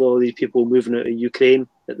 there's a lot of these people moving out of Ukraine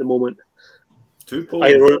at the moment.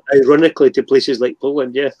 Ironically, to places like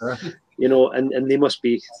Poland, and they must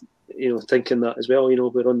be, thinking that as well.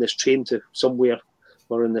 We're on this train to somewhere,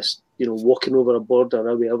 or in this, walking over a border.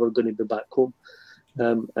 Are we ever going to be back home?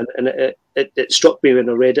 And it struck me when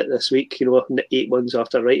I read it this week. 8 months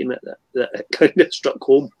after writing it, that it kind of struck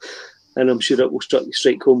home, and I'm sure it will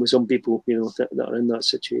strike home with some people, that are in that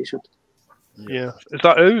situation. Yeah, is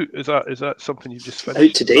that out? Is that something you just finished?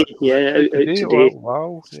 Out today? Out today.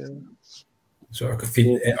 Wow. Yeah. So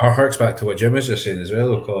it harks back to what Jim was just saying as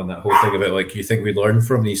well, Colin, that whole thing about you think we learn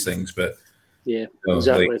from these things, but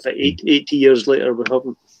exactly. But 80 years later, we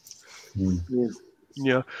haven't.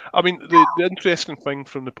 Yeah. I mean, the interesting thing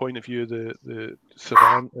from the point of view of the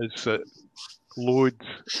Savant is that Load,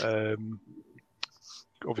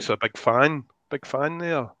 obviously a big fan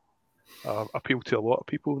there, appealed to a lot of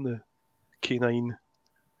people in the canine.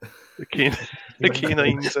 The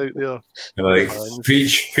canines out there.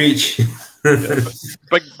 Preach. Yeah,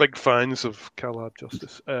 big fans of Calab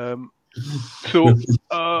Justice.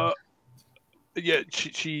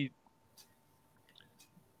 She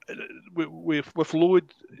with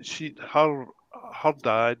Load, her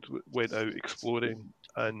dad went out exploring,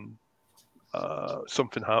 and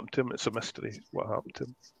something happened to him. It's a mystery what happened to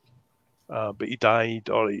him. But he died,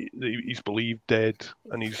 or he's believed dead,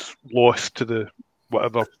 and he's lost to the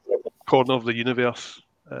whatever corner of the universe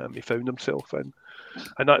he found himself in.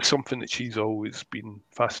 And that's something that she's always been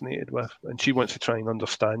fascinated with. And she wants to try and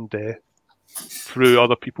understand death through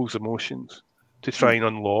other people's emotions to try and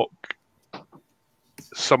unlock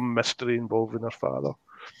some mystery involving her father.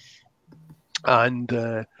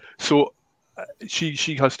 And so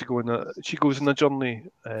she has to go she goes on a journey.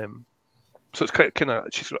 So it's kind of,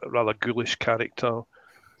 she's a rather ghoulish character.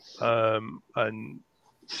 And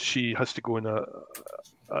she has to go on a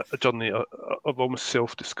journey of almost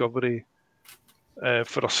self-discovery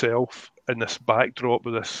for herself in this backdrop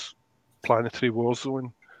of this planetary war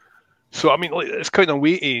zone. So I mean, like, it's kind of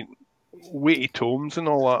weighty tomes and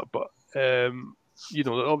all that, but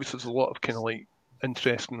obviously there's a lot of kind of like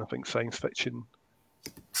interesting, I think, science fiction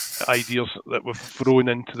ideas that we've thrown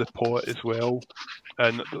into the pot as well,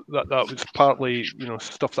 and that was partly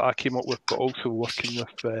stuff that I came up with, but also working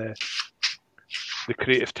with the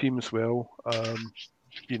creative team as well.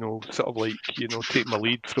 Sort of like take my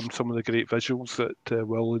lead from some of the great visuals that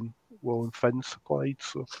Will and Finn supplied.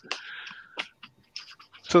 So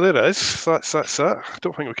there it is. That's it. I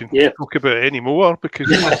don't think we can talk about it anymore because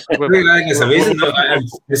it's amazing.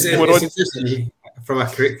 It's interesting from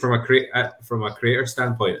a creator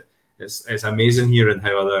standpoint. It's amazing hearing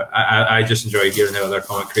how other. I just enjoy hearing how other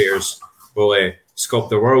comic creators will sculpt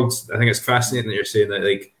the worlds. I think it's fascinating that you're saying that,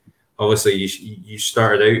 like, obviously you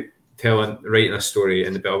started out writing a story,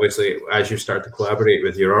 and obviously as you start to collaborate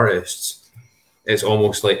with your artists, it's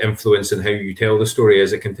almost like influencing how you tell the story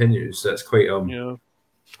as it continues. That's quite yeah.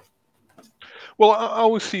 Well, I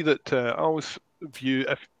always see that. I always view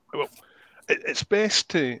it's best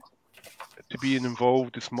to be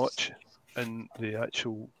involved as much in the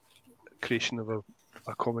actual creation of a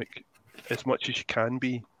comic as much as you can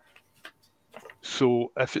be.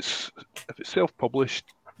 So if it's self-published,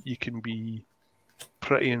 you can be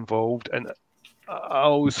pretty involved. And I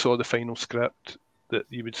always saw the final script that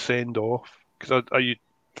you would send off, because I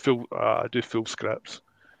do full scripts.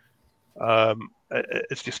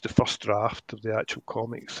 It's just the first draft of the actual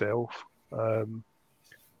comic itself,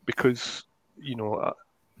 because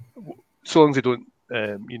so long as they don't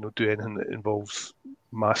do anything that involves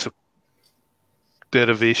massive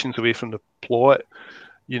derivations away from the plot,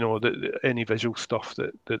 any visual stuff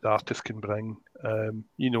that the artist can bring, it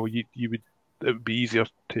would be easier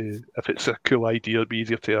to, if it's a cool idea, it'd be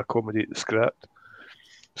easier to accommodate the script.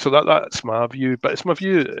 So that's my view, but it's my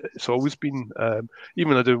view. It's always been, even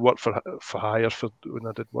when I did work for hire when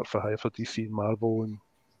I did work for hire for DC and Marvel and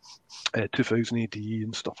 2000 AD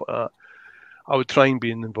and stuff like that, I would try and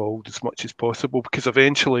be involved as much as possible, because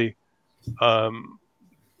eventually,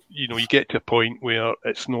 you get to a point where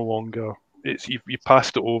it's no longer, you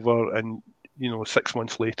passed it over, and 6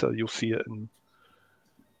 months later you'll see it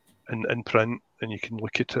in print, and you can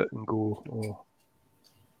look at it and go, oh,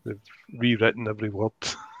 they've rewritten every word,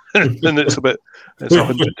 and it's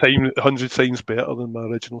 100 times better than my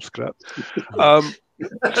original script.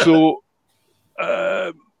 It's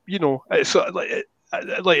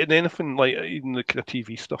like in anything, like even the kind of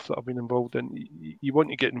TV stuff that I've been involved in, you want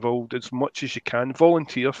to get involved as much as you can,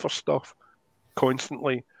 volunteer for stuff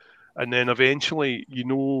constantly, and then eventually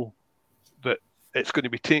that it's going to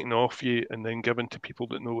be taken off you and then given to people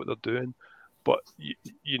that know what they're doing. But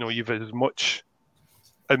you've had as much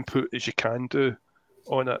input as you can do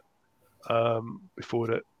on it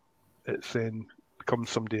before it then becomes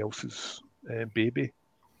somebody else's baby.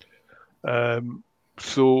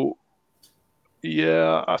 So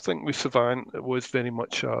yeah, I think with Savant it was very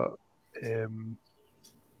much a when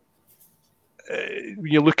I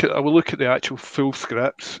will look at the actual full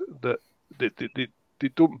scripts, that they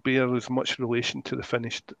don't bear as much relation to the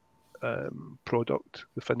finished product,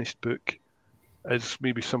 the finished book, as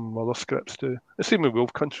maybe some other scripts do. The same with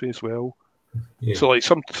Wolf Country as well. Yeah. So like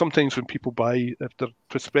sometimes when people buy, if they're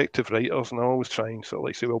prospective writers, and I always try and sort of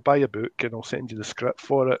like say, well, buy a book and I'll send you the script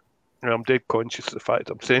for it. And I'm dead conscious of the fact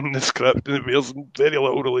I'm sending the script and it bears very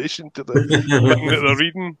little relation to the thing that they're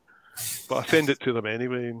reading. But I send it to them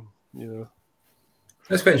anyway, and,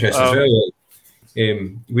 That's quite interesting as well.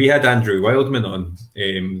 We had Andrew Wildman on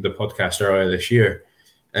the podcast earlier this year,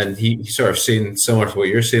 and he sort of saying similar to what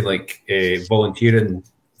you're saying, like volunteering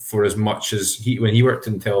for as much as when he worked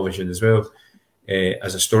in television as well,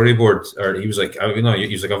 as a storyboard, or he was like,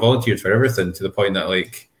 he was like, I volunteered for everything, to the point that,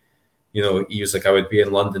 like, he was like, I would be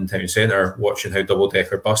in London town centre watching how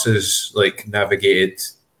double-decker buses like navigated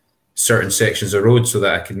certain sections of road, so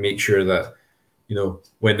that I could make sure that,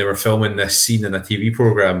 when they were filming this scene in a TV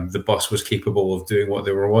program, the bus was capable of doing what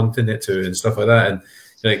they were wanting it to and stuff like that. And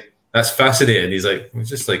like, that's fascinating. He's like, it's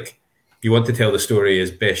just like, you want to tell the story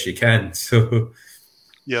as best you can. So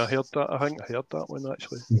yeah, I heard that. I think I heard that one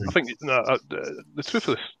actually. Mm-hmm. I think the truth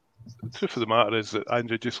of the matter is that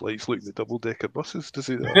Andrew just likes looking at double-decker buses, does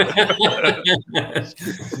he? That's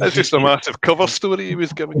just a massive cover story he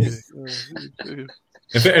was giving you.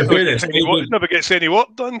 He never gets any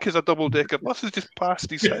work done because a double-decker bus has just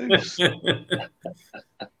passed his house.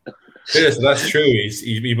 Yes, that's true.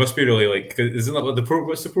 He must be really like, isn't that what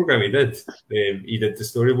what's the program he did? He did the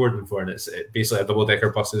storyboarding for, and it's basically a double-decker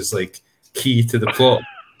bus is like key to the plot.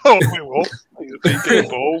 Oh, well, get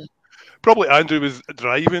involved. Probably Andrew was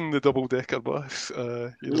driving the double-decker bus,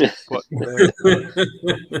 but,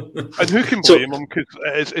 and who can blame him? Because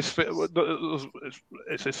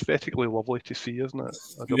it's aesthetically lovely to see, isn't it?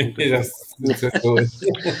 A double-decker.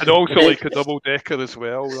 And also like a double-decker as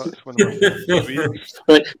well. That's one of my favourites.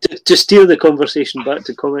 Right, to steer the conversation back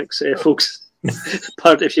to comics, folks,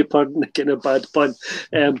 if you pardon the kind of bad pun,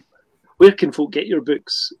 where can folk get your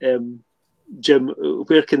books? Jim,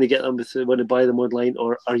 where can they get them if they want to buy them online,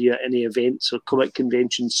 or are you at any events or comic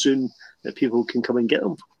conventions soon that people can come and get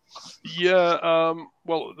them? Yeah,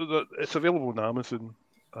 well, it's available on Amazon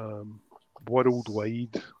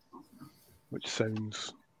worldwide, which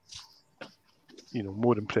sounds,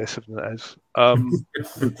 more impressive than it is.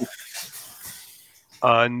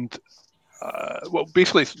 And well,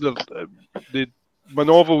 basically, my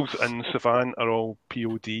novels and Savant are all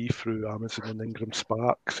POD through Amazon and Ingram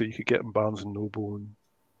Spark, so you could get them Barnes and Noble and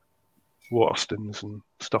Waterstones and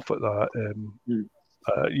stuff like that.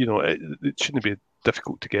 It shouldn't be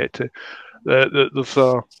difficult to get to. There's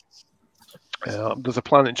a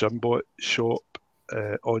Planet Jimbot shop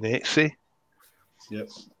on Etsy. Yep.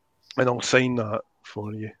 And I'll sign that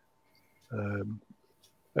for you.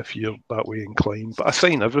 If you're that way inclined, but I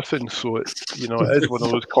sign everything, so it is one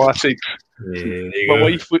of those classics. My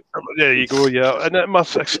wife, there you go, yeah. And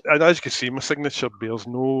as you can see, my signature bears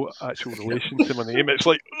no actual relation to my name. It's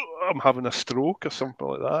like I'm having a stroke or something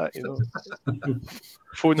like that,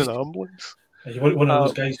 Phone an ambulance. Are you one of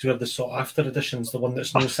those guys who have the sought after editions, the one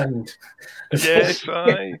that's no signed? Yes,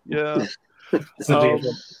 yeah.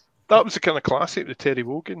 That was the kind of classic with Terry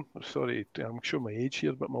Wogan. Sorry, I'm showing my age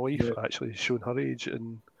here, but my wife actually has shown her age,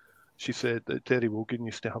 and she said that Terry Wogan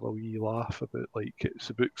used to have a wee laugh about, like, it's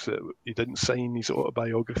the books that he didn't sign, his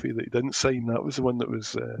autobiography that he didn't sign. That was the one that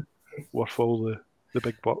was worth all the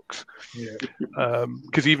big bucks.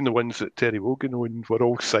 Because even the ones that Terry Wogan owned were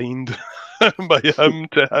all signed by him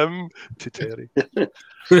to Terry.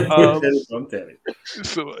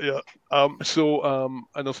 So yeah, and it's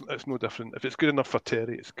no different. If it's good enough for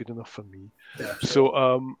Terry, it's good enough for me. Yeah. So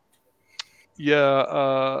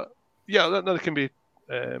that can be.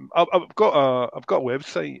 I've got a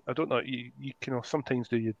website. I don't know. You can sometimes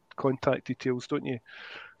do your contact details, don't you?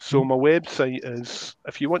 So my website is,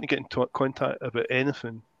 if you want to get into contact about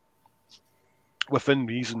anything, within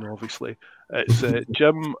reason, obviously, it's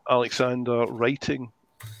Jim Alexander Writing,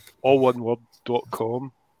 all one word,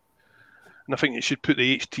 .com. And I think you should put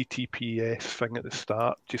the HTTPS thing at the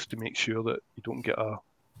start just to make sure that you don't get a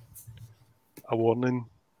warning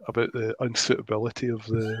about the unsuitability of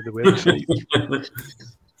the website.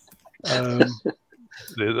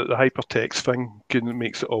 The hypertext thing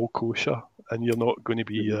makes it all kosher, and you're not going to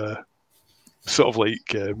be sort of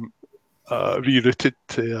like rerouted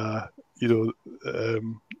to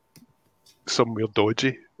somewhere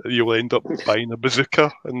dodgy. You'll end up buying a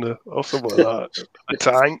bazooka or something like that, a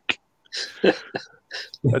tank. I'm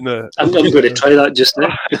going to try that just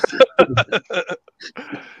now.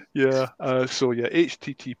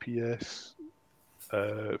 HTTPS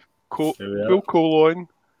full colon,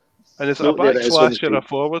 and is it a backslash or a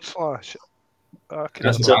forward slash?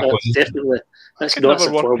 That's definitely. That's not a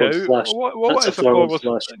forward slash. What is a forward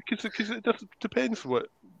slash? Because it just depends where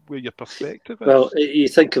your perspective is. Well, you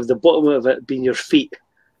think of the bottom of it being your feet,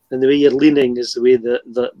 and the way you're leaning is the way that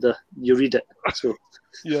you read it. So,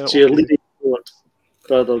 you're leaning forward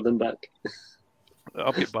rather than back.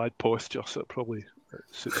 I've got bad posture, so it probably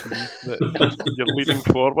suits me that you're leaning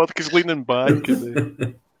forward, because leaning back is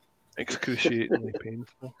excruciatingly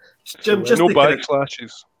painful. Jim, so, no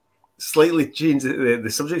backslashes. Slightly change the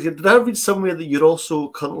subject here. Did I read somewhere that you're also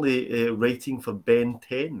currently writing for Ben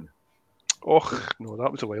 10? Oh, no,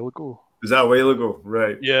 that was a while ago. Was that a while ago?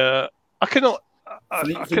 Right. Yeah. I cannot...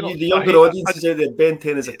 the younger audiences out there, Ben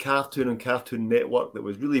 10 is a cartoon on Cartoon Network that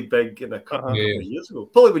was really big in a couple of years ago.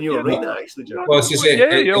 Probably when you were writing it, actually, Jim.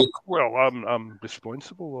 Well, I'm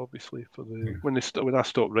responsible, obviously, for when I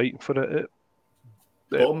stopped writing for it.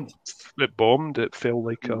 It bombed. It fell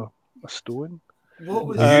like a stone. What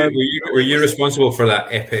was were you responsible for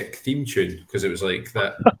that epic theme tune? Because it was like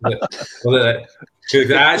that.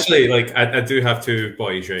 Actually, like I do have two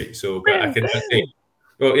boys, right? So, but I can say,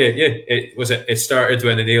 It started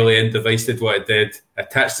when an alien device did what it did,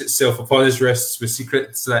 attached itself upon his wrists with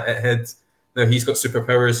secrets that it hid. Now he's got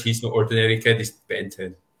superpowers. He's no ordinary kid. He's Ben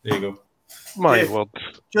 10. There you go. My word.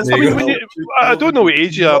 I don't know what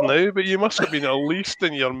age you are now, but you must have been at least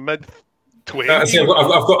in your mid-20s.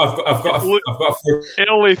 I've got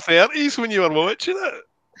early 30s when you were watching it.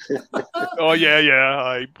 Oh yeah.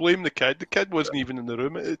 I blame the kid. The kid wasn't even in the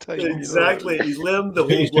room at the time. Exactly. He's learned the whole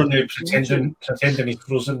He's doing bloody pretending he's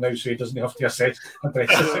frozen now, so he doesn't have to address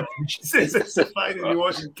the Since it's the fact that you're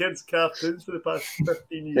watching kids' cartoons for the past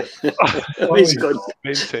 15 years. He's gone.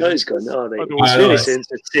 No, he's gone. All right. It's very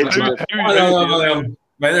sensitive.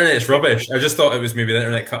 My internet's rubbish. I just thought it was maybe the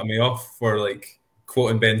internet cutting me off for like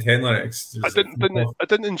quoting Ben 10 lyrics. I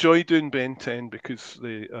didn't enjoy doing Ben 10 because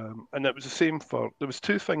and it was the same there was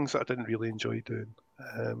two things that I didn't really enjoy doing.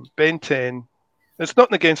 Ben 10, it's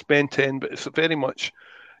nothing against Ben 10, but it's very much,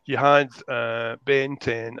 you had Ben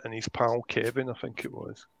 10 and his pal Kevin, I think it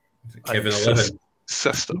was. Kevin 11.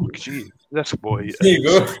 Sister, gee, this boy is There you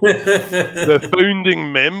go. the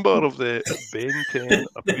founding member of the Ben 10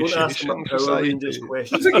 Appreciation Society.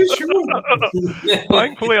 That's a good show.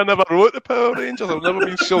 Thankfully, I never wrote the Power Rangers. I've never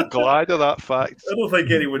been so glad of that fact. I don't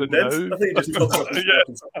think anyone did. I think it just comes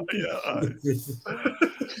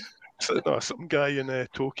up. Some guy in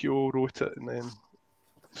Tokyo wrote it and then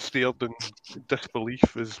stared in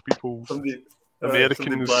disbelief as people,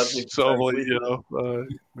 Americans, sort of like,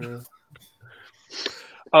 yeah.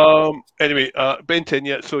 Anyway, Ben 10,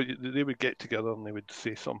 yeah, so they would get together and they would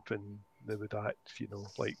say something, they would act, there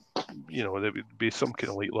would be some kind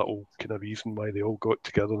of like little kind of reason why they all got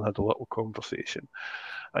together and had a little conversation.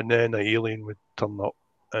 And then an alien would turn up,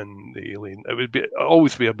 and the alien, it would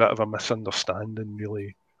always be a bit of a misunderstanding,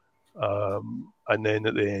 really. And then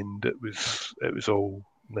at the end, it was all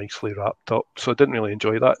nicely wrapped up. So I didn't really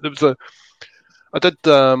enjoy that. I did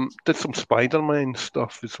some Spider-Man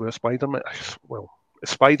stuff as well.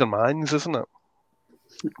 It's Spider-Man's, isn't it?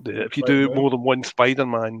 If you do more than one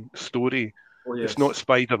Spider-Man story, it's not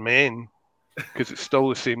Spider-Man because it's still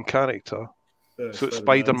the same character. So it's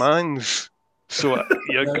Spider-Man's. So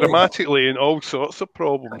you're grammatically in all sorts of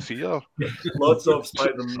problems here. Lots of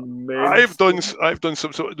Spider-Man. I've done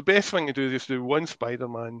some. So the best thing to do is just do one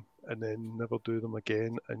Spider-Man and then never do them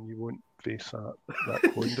again, and you won't face that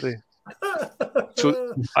quandary.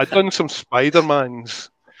 So I'd done some Spider-Mans,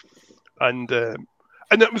 and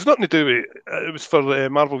it was nothing to do with it was for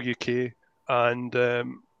Marvel UK, and they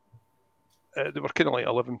were kind of like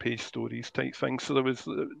 11-page stories type thing. So there was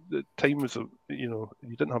the time was you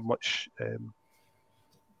didn't have much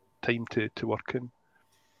time to work in,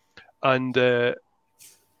 and to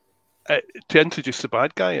introduce the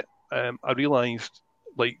bad guy, I realised,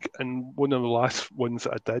 like in one of the last ones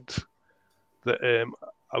that I did, that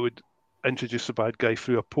I would introduce the bad guy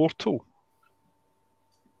through a portal,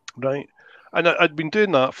 right? And I'd been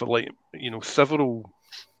doing that for several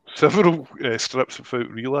strips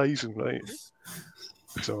without realising, right?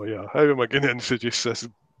 So yeah, how am I going to introduce this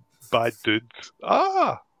bad dude?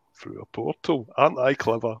 Through a portal. Aren't I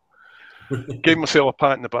clever? Gave myself a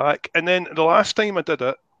pat in the back. And then the last time I did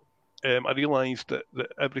it, I realised that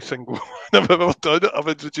every single one I've ever done it, I've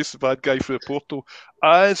introduced the bad guy through a portal,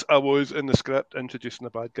 as I was in the script introducing the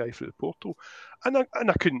bad guy through the portal, and I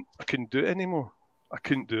couldn't do it anymore. I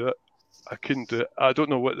couldn't do it. I don't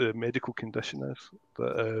know what the medical condition is,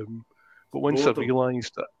 but once I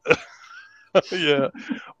realised that, yeah,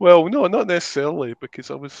 well, no, not necessarily, because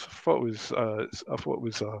I thought it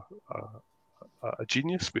was a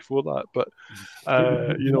genius before that, but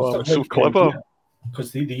I was so clever.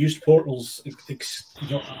 Because they used portals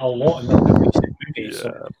a lot in the recent movies.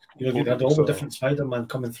 So, they had all the different Spider-Man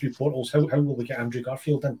coming through portals. How will we get Andrew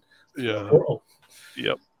Garfield in? Yeah. Portal.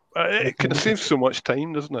 Yep. It kind of saves so much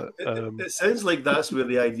time, doesn't it? It sounds like that's where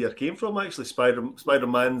the idea came from, actually.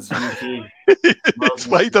 Spider-Man's UK.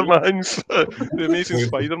 Spider-Man's. The Amazing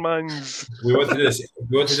Spider-Man's. We wanted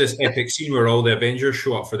this epic scene where all the Avengers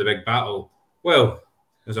show up for the big battle. Well,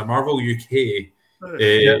 there's a Marvel UK.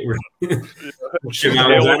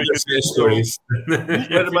 Stories.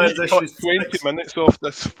 20 minutes off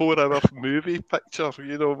this 4-hour movie picture.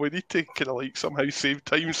 We need to kind of somehow save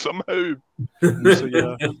time somehow. So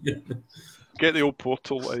yeah, get the old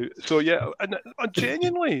portal out. So yeah, and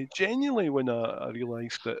genuinely, when I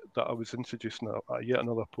realised that I was introducing a yet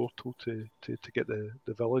another portal to get the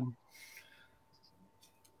villain,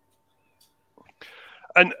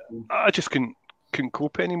 and I just couldn't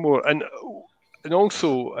cope anymore. And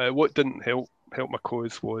also, what didn't help my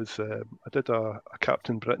cause was I did a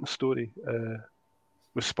Captain Britain story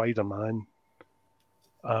with Spider-Man,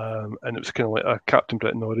 and it was kind of like a Captain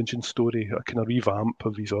Britain origin story, a kind of revamp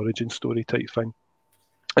of his origin story type thing.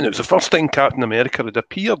 And it was the first time Captain America had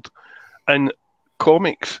appeared in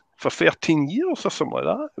comics for 13 years or something like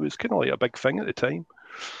that. It was kind of like a big thing at the time.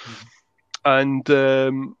 Mm-hmm.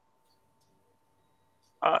 And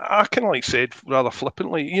I kind of said rather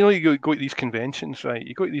flippantly, you go to these conventions, right?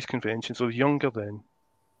 You go to these conventions. I was younger then,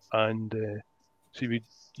 and So you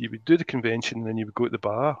would do the convention, and then you would go to the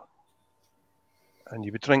bar, and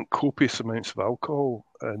you would drink copious amounts of alcohol,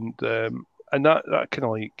 and that kind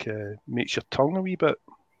of like makes your tongue a wee bit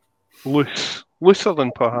looser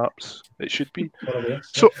than perhaps it should be.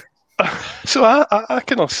 So I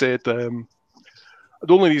kind of said the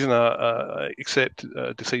only reason I decided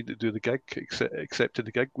to do the gig, accepted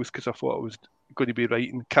the gig, was because I thought I was going to be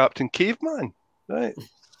writing Captain Caveman, right?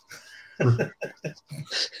 And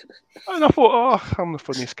I thought, oh, I'm the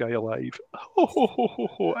funniest guy alive.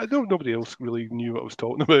 I know nobody else really knew what I was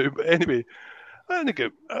talking about, but anyway,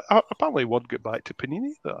 apparently word got back to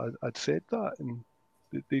Panini that I'd said that, and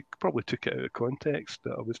they probably took it out of context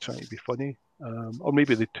that I was trying to be funny, or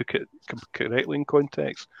maybe they took it correctly in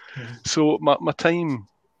context. Mm-hmm. So my time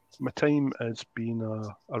as being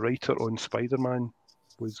a writer on Spider-Man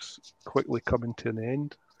was quickly coming to an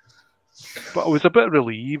end. But I was a bit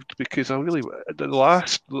relieved because I really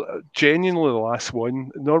genuinely the last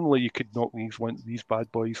one. Normally you could knock these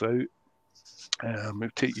bad boys out. It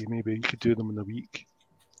would take you you could do them in a week,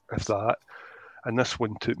 if that. And this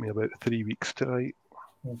one took me about 3 weeks to write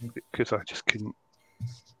because I just couldn't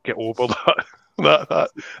get over that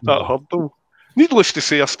hurdle. Needless to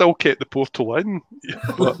say, I still kept the portal in.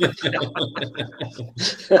 But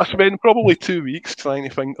I spent probably 2 weeks trying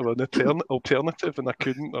to think of an alternative, and I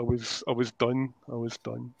couldn't. I was done.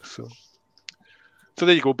 So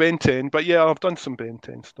there you go, Ben 10. But yeah, I've done some Ben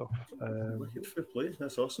 10 stuff. Fair play.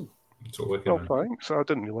 That's awesome. Thanks. I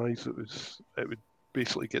didn't realise it would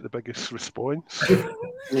basically get the biggest response.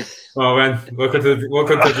 Oh man, welcome to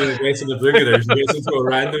the best of the Brewgooders.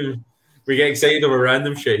 We get excited over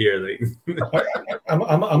random shit here. Like,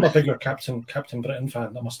 I'm a bigger Captain Britain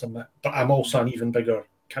fan, I must admit, but I'm also an even bigger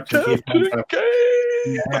Captain Caveman fan.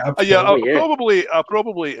 I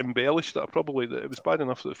probably embellished it. It was bad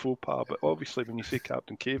enough that the faux pas, but obviously when you say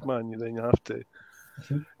Captain Caveman, then you have to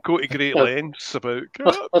go to great lengths about.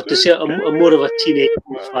 I have to say, I'm more of a teenage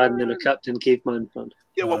fan than a Captain Caveman fan.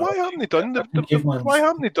 Yeah, well, why haven't they done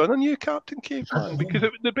a new Captain Caveman? Because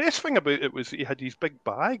the best thing about it was that he had his big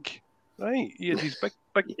bag. Right, he had his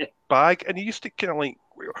big bag, and he used to kind of like.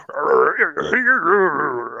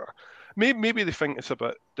 Maybe they think it's a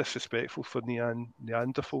bit disrespectful for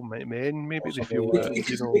Neanderthal men. Maybe they feel that they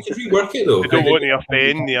could rework it though. They don't want to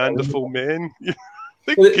offend Neanderthal men.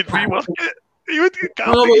 They could rework it. You would get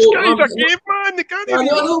these guys a caveman. They can't even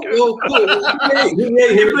world.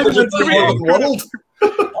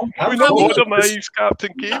 We not modernise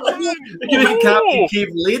Captain Caveman. You make Captain Cave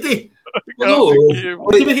Lady. What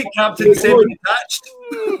do you make it Captain Semi-Detached?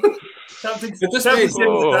 Captain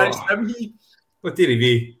Semi-Detached. What did he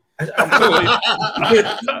be?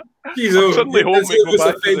 He's suddenly home to go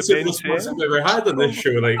back to the bench. I've ever had on this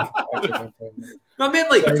show. Like, no, I mean,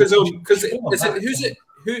 like, because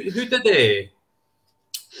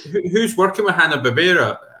who's working with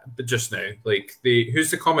Hanna-Barbera just now? Like,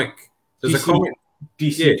 who's the comic? There's DC, a comic.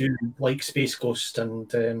 DC do like Space Ghost and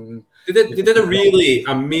they did a really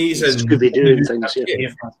amazing Scooby-Doo things.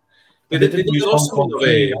 They did Hong Kong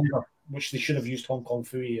Fooey, which they should have used Hong Kong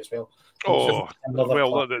Fooey as well. That's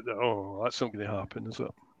not going to happen, is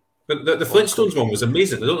it? But the Flintstones one was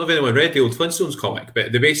amazing. I don't know if anyone read the old Flintstones comic,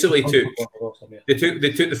 but they basically took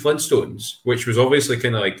the Flintstones, which was obviously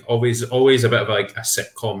kind of like always a bit of like a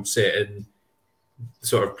sitcom set in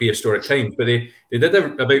sort of prehistoric times. But they did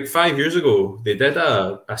about 5 years ago. They did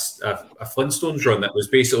a Flintstones run that was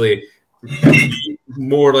basically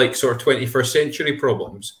more like sort of 21st century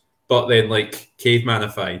problems, but then like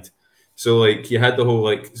cavemanified. So like you had the whole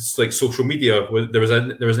like social media. There was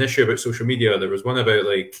an issue about social media. There was one about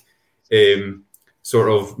like sort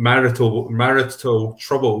of marital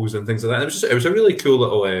troubles and things like that. It was a really cool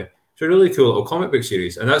little comic book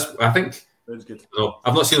series, and I think that's good.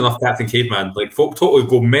 I've not seen enough Captain Caveman. Like folk totally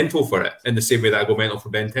go mental for it in the same way that I go mental for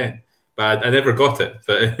Ben 10, but I never got it.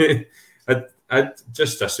 But I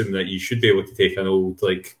just assume that you should be able to take an old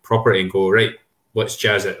like property and go, right, let's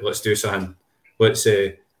jazz it, let's do something, let's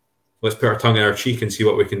put our tongue in our cheek and see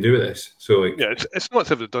what we can do with this. So, like, yeah, it's not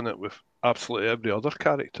as if they've done it with absolutely every other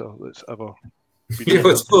character that's ever been.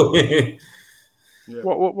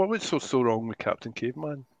 What was so wrong with Captain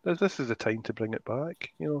Caveman? This is the time to bring it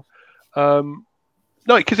back, you know.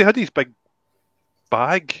 No, because he had his big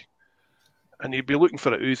bag, and he'd be looking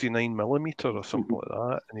for a Uzi 9mm or something like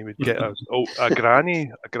that, and he would get a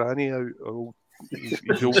granny out,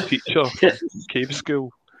 his old teacher from cave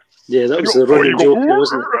school. Yeah, that was the running joke,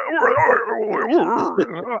 wasn't it?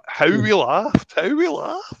 How we laughed.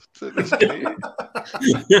 It was great.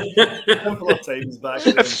 Simpler times back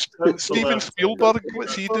then. Steven Spielberg,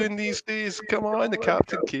 what's he doing these days? Come on, the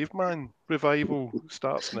Captain Caveman revival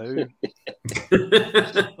starts now.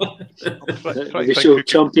 We shall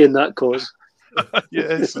champion that cause.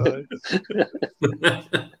 Yes.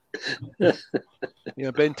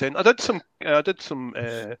 Yeah, Ben 10. I did some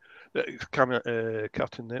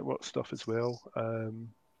Cartoon Network stuff as well.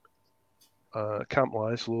 Camp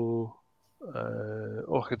Laszlo.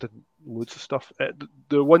 I did loads of stuff.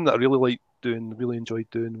 The one that I really enjoyed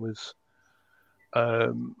doing was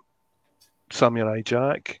Samurai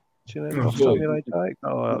Jack. Do you remember Samurai Jack?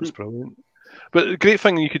 Oh, that was brilliant. But the great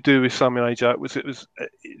thing you could do with Samurai Jack was it was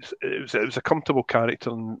a comfortable character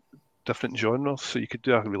in different genres. So you could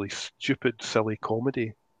do a really stupid, silly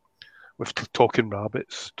comedy with talking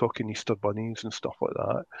rabbits, talking Easter bunnies, and stuff like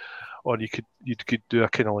that. Or you could do a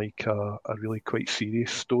kind of like a really quite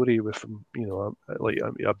serious story with like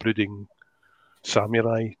a brooding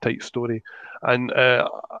samurai type story. And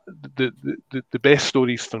the best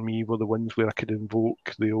stories for me were the ones where I could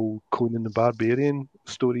invoke the old Conan the Barbarian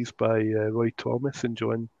stories by Roy Thomas and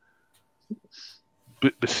John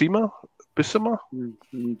Buscema.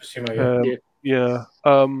 Yeah.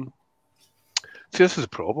 See, this is a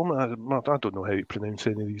problem. I don't know how to pronounce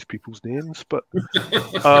any of these people's names, but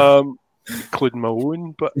including my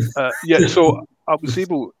own. But yeah, so I was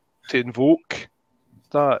able to invoke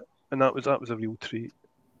that, and that was a real treat.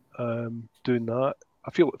 Doing that,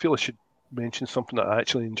 I feel I should mention something that I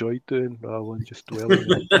actually enjoyed doing rather than just dwelling.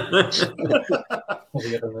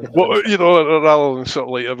 Rather than sort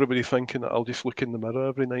of like everybody thinking that I'll just look in the mirror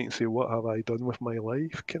every night and say, "What have I done with my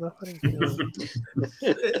life?" kind of thing.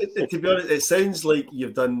 To be honest, it sounds like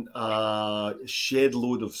you've done a shed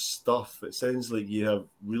load of stuff. It sounds like you have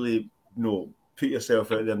really, put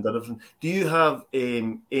yourself out there and done everything. Do you have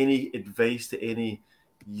any advice to any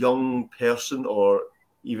young person or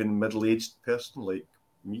even middle-aged person like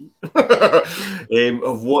me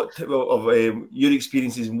of your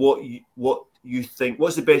experiences, what you think,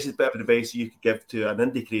 what's the best bit of advice you could give to an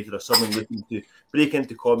indie creator or someone looking to break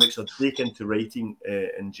into comics or break into writing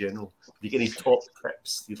in general? Do you get any top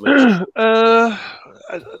tips you'd like to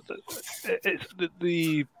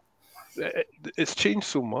it's changed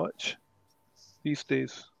so much these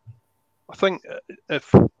days. I think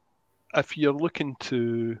if you're looking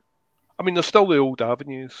to, I mean, there's still the old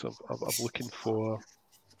avenues of looking for,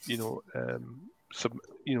 going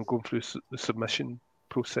through the submission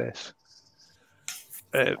process.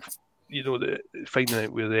 Finding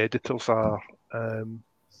out where the editors are,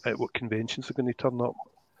 at what conventions are going to turn up.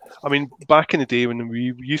 I mean, back in the day when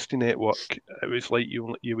we used to network, it was like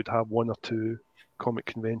you would have one or two comic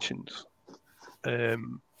conventions a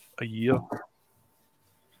year,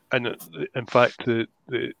 and in fact,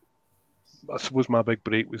 I suppose my big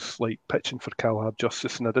break was like pitching for Calhab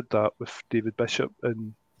Justice, and I did that with David Bishop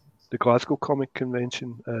in the Glasgow Comic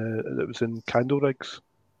Convention that was in Candlerigs.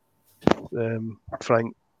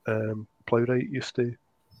 Frank Plowright used to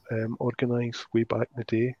organise way back in the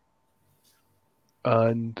day,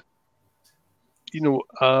 and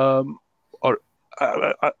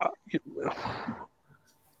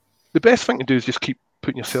the best thing to do is just keep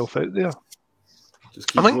putting yourself out there.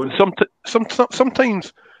 I think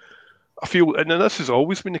sometimes I feel, and this has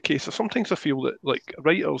always been the case, sometimes I feel that, like,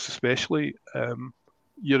 writers especially,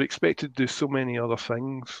 you're expected to do so many other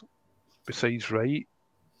things besides write,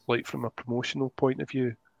 like from a promotional point of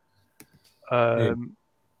view, and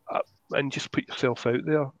just put yourself out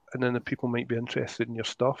there, and then the people might be interested in your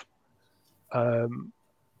stuff.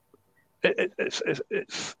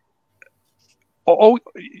 It's all,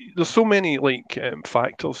 there's so many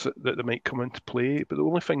factors that they might come into play, but the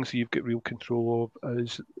only things you've got real control of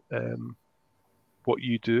is what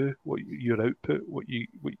you do, your output, what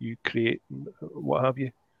you create, and what have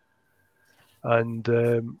you. And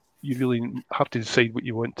you really have to decide what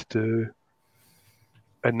you want to do,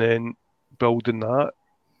 and then build on that.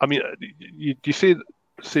 I mean, you said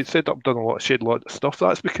I've done shed a lot of stuff.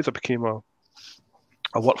 That's because I became a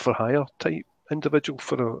work for hire type individual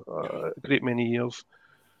for a great many years.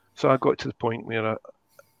 So I got to the point where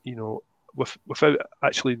without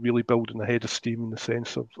actually really building a head of steam, in the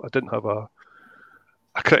sense of I didn't have a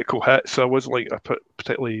critical hit, so I wasn't like a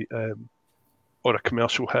particularly or a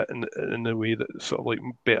commercial hit in the way that sort of like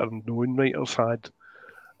better known writers had.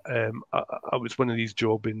 I was one of these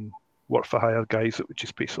jobbing work for hire guys that would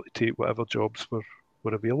just basically take whatever jobs were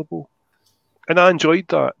available, and I enjoyed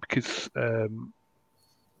that because it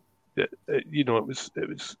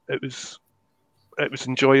was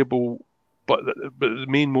enjoyable, but the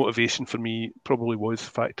main motivation for me probably was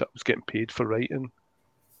the fact that I was getting paid for writing.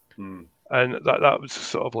 And that was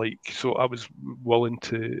sort of like, so I was willing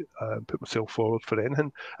to put myself forward for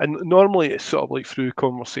anything. And normally it's sort of like through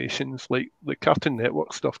conversations, like the Cartoon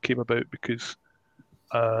Network stuff came about because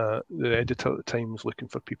the editor at the time was looking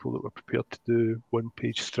for people that were prepared to do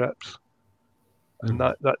one-page strips. And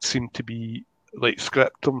that seemed to be like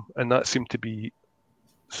script them, and that seemed to be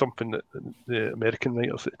something that the American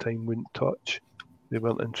writers at the time wouldn't touch. They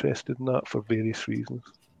weren't interested in that for various reasons.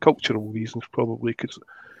 Cultural reasons, probably, because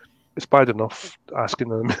it's bad enough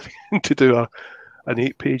asking an American to do an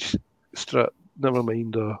 8-page strip, never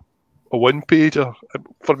mind a 1-pager.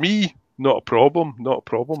 For me, not a problem.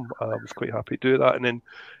 I was quite happy to do that, and then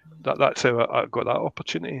that's how I got that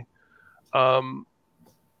opportunity. I'm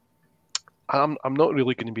not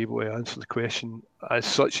really going to be able to answer the question as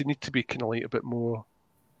such. You need to be kind of like a bit more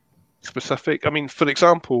specific. I mean, for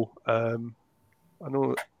example, I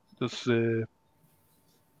know there's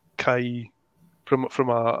Kai. From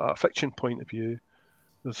a fiction point of view,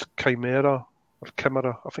 there's Chimera. I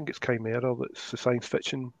think it's Chimera. That's the science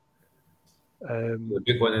fiction. The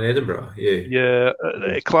big one in Edinburgh, yeah. Yeah,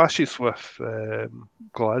 it clashes with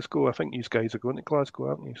Glasgow. I think these guys are going to Glasgow,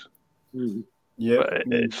 aren't you? Yeah.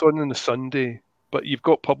 It's on the Sunday, but you've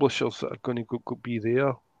got publishers that are going to go be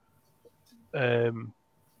there.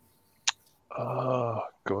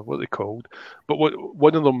 God, what are they called? But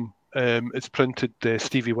one of them is printed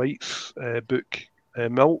Stevie White's book,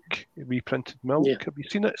 Milk, reprinted Milk. Yeah. Have you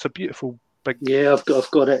seen it? It's a beautiful big. Yeah, I've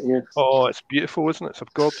got it. Yeah. Oh, it's beautiful, isn't it? It's a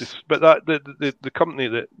gorgeous. But that the company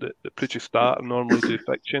that produced that normally do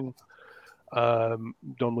fiction,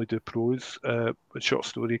 normally do prose, short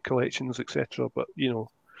story collections, etc. But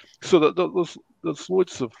so that there's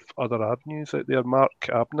loads of other avenues out there. Mark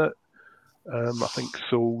Abnett, I think,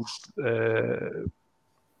 sold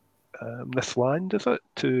This Land, is it,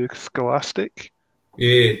 to Scholastic?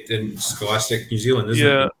 Yeah, in Scholastic New Zealand, isn't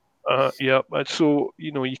it? Yeah. So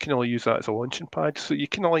you can only use that as a launching pad. So you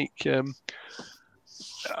can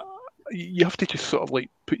you have to just sort of like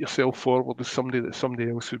put yourself forward as somebody that somebody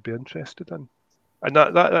else would be interested in, and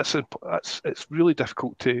that's it's really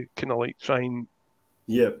difficult to kind of like try and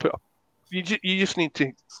put. You just need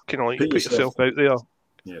to kind of like put yourself out there.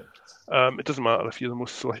 Yeah. It doesn't matter if you're the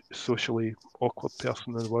most socially awkward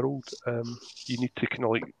person in the world. You need to kind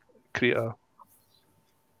of like create a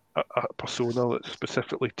persona that's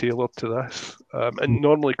specifically tailored to this. And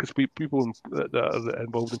normally, because people that are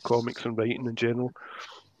involved in comics and writing in general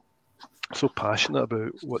are so passionate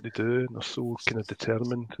about what they do, and they're so kind of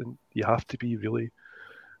determined, and you have to be really,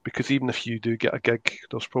 because even if you do get a gig,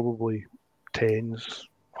 there's probably tens,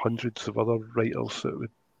 hundreds of other writers that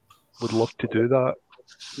would love to do that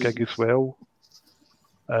gig as well.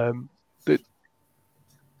 I'm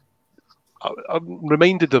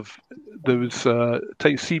reminded of there was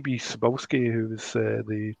CB Cebulski, who was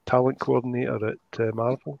the talent coordinator at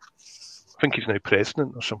Marvel. I think he's now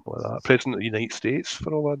president or something like that. President of the United States,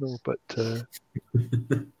 for all I know. But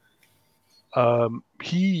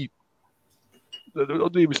he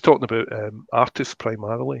was talking about artists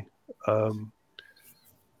primarily.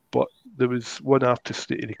 But there was one artist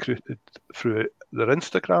that he recruited through their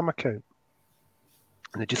Instagram account,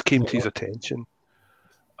 and it just came to his attention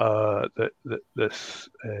that this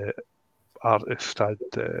artist had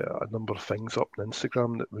a number of things up on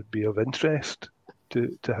Instagram that would be of interest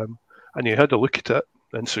to him, and he had a look at it,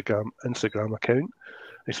 Instagram account.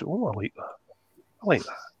 He said, "Oh, I like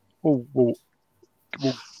that. We'll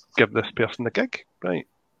give this person a gig, right?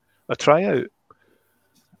 A tryout."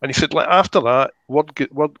 And he said, like, after that, word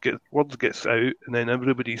gets out, and then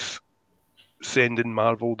everybody's sending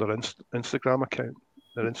Marvel their Instagram account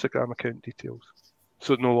details.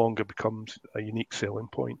 So it no longer becomes a unique selling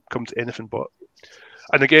point. It becomes anything but.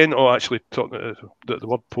 And again, actually, talking about the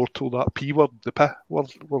word portal, that P word, the P word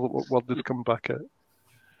has come back out.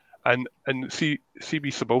 And CB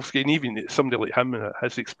Cebulski, and even somebody like him in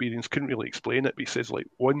his experience, couldn't really explain it, but he says, like,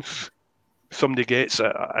 once somebody gets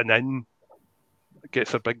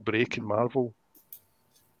gets a big break in Marvel,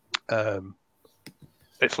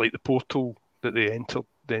 it's like the portal that they entered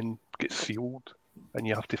then gets sealed, and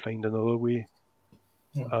you have to find another way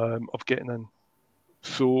of getting in.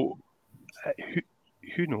 So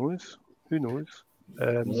who knows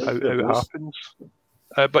how it happens?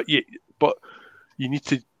 But you need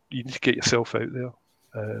to get yourself out there.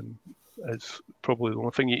 Is probably the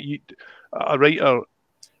only thing. A writer,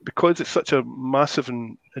 because it's such a massive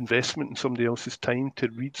investment in somebody else's time to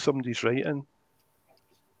read somebody's writing.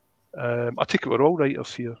 I take it we're all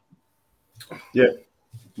writers here. Yeah.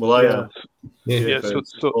 Well, I am. Yeah. So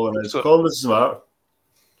Colin is smart.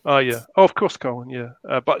 Oh, yeah. Oh, of course, Colin, yeah.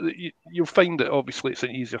 But you'll find that obviously it's an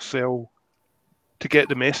easier sell to get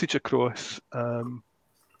the message across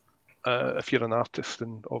if you're an artist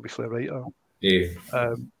and obviously a writer. Yeah.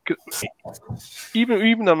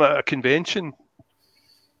 Even I'm at a convention,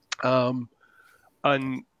 and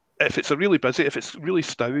if it's if it's really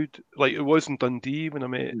stowed, like it was in Dundee when I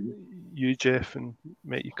met you, Jeff, and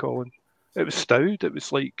met you, Colin. It was stowed. It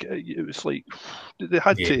was like they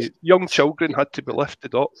had to. Young children had to be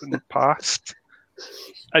lifted up and passed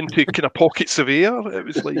into kind of pockets of air. It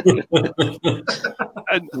was like,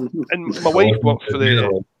 and my wife works for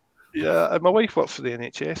the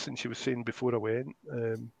NHS, and she was saying before I went,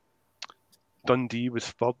 Dundee was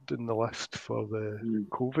third in the list for the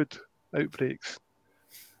COVID outbreaks,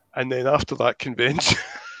 and then after that convention.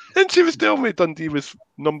 And she was telling me Dundee was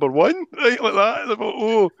number one, right, like that. And I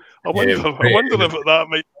thought, I wonder if that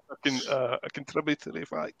might be a contributory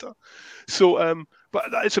factor. So, but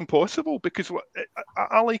it's impossible because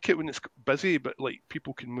I like it when it's busy, but like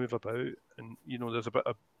people can move about, and there's a bit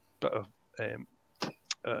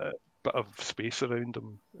of space around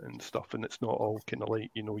them and stuff, and it's not all kind of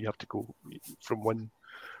like you have to go from one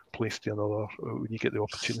place to another when you get the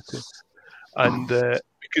opportunity, and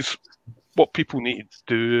because what people need to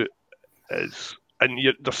do is, and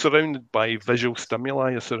they're surrounded by visual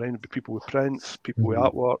stimuli, you're surrounded by people with prints, people with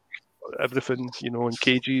artwork, everything, in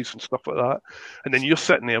cages and stuff like that. And then you're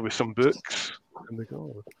sitting there with some books, and they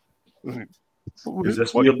go, is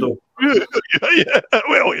this weird though? Yeah,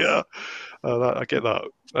 well, yeah. I get that.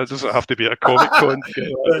 That doesn't have to be a Comic Con.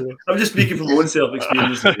 I'm just speaking from my own self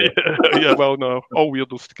experience. Yeah, well, no, all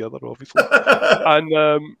weirdos together, obviously. And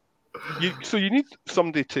so you need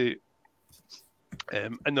somebody to,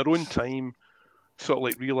 in their own time, sort of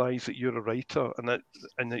like realise that you're a writer and that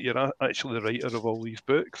you're actually the writer of all these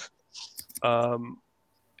books. And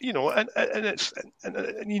you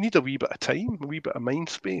need a wee bit of time, a wee bit of mind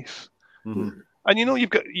space. And you've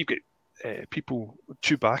got people,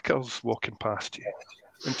 Chewbacca's walking past you,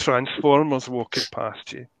 and Transformers walking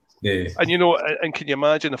past you. Yeah. And and can you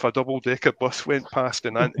imagine if a double-decker bus went past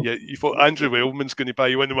and you thought Andrew Wellman's going to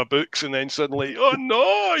buy one of my books, and then suddenly, oh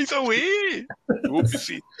no, he's away. Won't be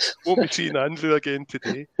seeing Andrew again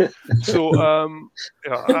today. So I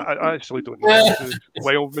actually don't know Andrew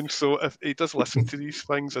Wellman. So if he does listen to these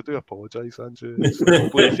things, I do apologise, Andrew.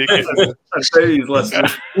 I'm sure he's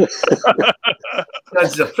listening.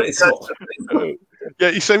 That's pretty small.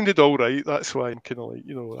 Yeah, he sounded all right. That's why I'm kind of like,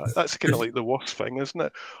 that's kind of like the worst thing, isn't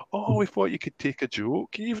it? Oh, we thought you could take a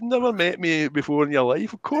joke. You've never met me before in your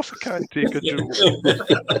life. Of course I can't take a joke.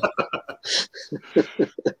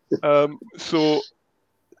 So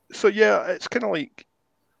yeah, it's kind of like,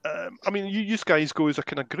 I mean, you guys go as a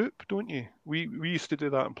kind of group, don't you? We used to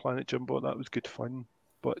do that in Planet Jumbo. That was good fun.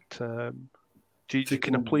 But do you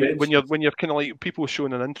kind of play when you're kind of like people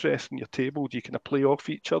showing an interest in your table? Do you kind of play off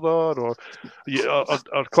each other, or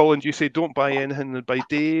Colin? Do you say don't buy anything and buy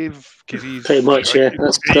Dave because he's pretty much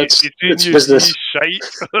that's business. He's shite.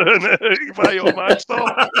 Buy all my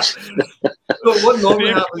stuff. What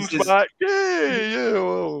normally happens is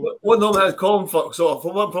what normally has Colin fucks off.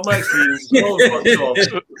 From my experience, Colin fucks off.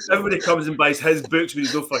 Everybody comes and buys his books when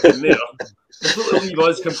he's no fucking there. Completely leave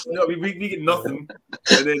us. We get nothing,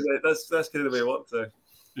 and then that's kind of the way it works.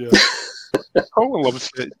 Yeah. Colin loves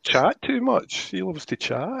to chat too much. He loves to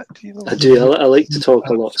chat. I do. I like to talk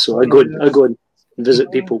a lot, so I go and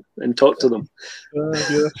visit people and talk to them.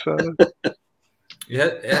 Yeah,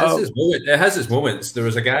 it has its moments. There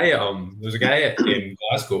was a guy in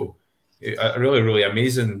Glasgow, a really, really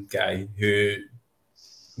amazing guy who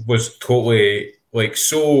was totally like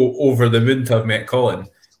so over the moon to have met Colin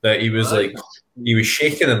that he was he was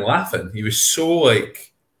shaking and laughing. He was so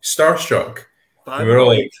like starstruck. We were all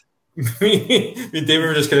like, me and David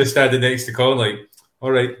were just kind of standing next to Colin, like, all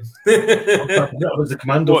right. That was the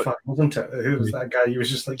Commando fan, wasn't it? Who was that guy? He was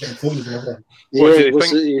just like getting photos and everything. Yeah, he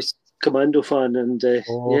was a Commando fan, and I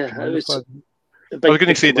was going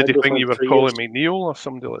to say, did he think you were calling me Neil or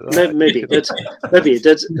something like that? Maybe he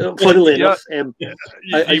did. Funnily enough, you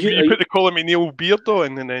put the calling me Neil beard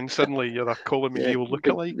on, and then suddenly you're a calling me Neil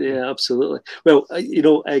lookalike. Yeah, absolutely. Well,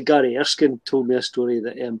 Gary Erskine told me a story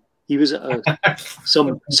that he was at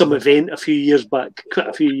some event quite a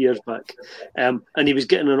few years back, and he was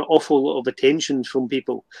getting an awful lot of attention from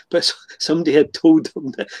people, but somebody had told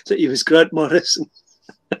him that he was Grant Morrison.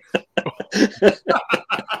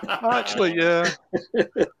 Actually, yeah.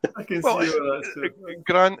 I can see where that's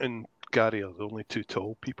Grant and Gary are the only two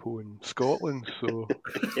tall people in Scotland, so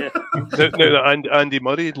now that Andy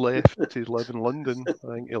Murray had left to live in London, I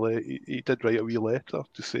think he did write a wee letter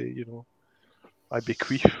to say, I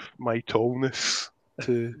bequeath my tallness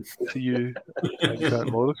to you and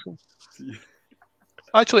Grant Morrison.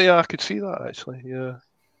 Actually, yeah, I could see that. Actually, yeah.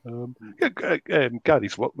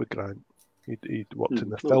 Gary's worked with Grant. He'd worked in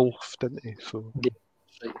the filth, didn't he? So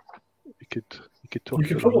he could talk. You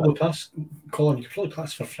could probably pass, Colin. You could probably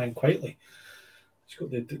pass for Frank Whiteley. He's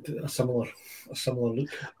got a similar look.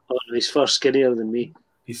 Oh, he's far skinnier than me.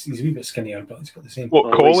 He's a wee bit skinnier, but he's got the same.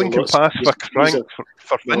 What Colin can pass for Frank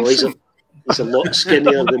for Vincent? He's a lot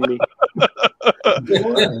skinnier than me.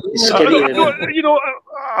 He's skinnier. You know,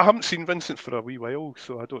 I haven't seen Vincent for a wee while,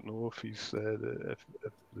 so I don't know if he's if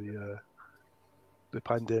the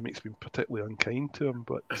pandemic's been particularly unkind to him.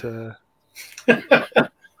 But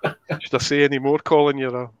should I say any more, Colin?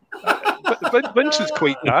 Vincent's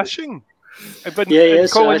quite dashing.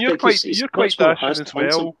 Yes, Colin, you're quite dashing as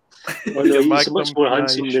well. Well, no, he's much more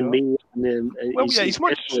handsome than me. Well, yeah, he's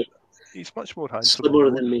much more handsome.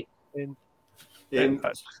 Slimmer than me. You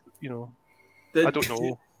know, I don't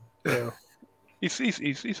know. Yeah. He's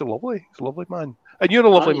a lovely man, and you're a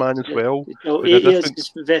lovely man as well. No, he is.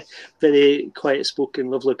 He's very, very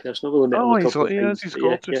quiet-spoken, lovely person. I've only met him a couple of times. He's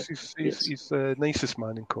gorgeous. He's the nicest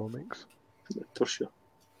man in comics, for sure.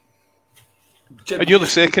 And you're the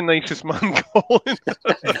second nicest man, Colin.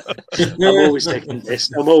 I'm always second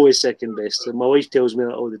best. And my wife tells me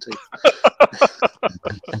that all the time.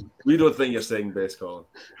 We don't think you're second best, Colin.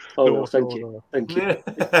 Oh, no, thank you.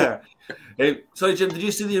 Sorry, Jim, did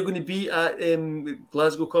you say that you're going to be at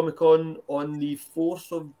Glasgow Comic Con on the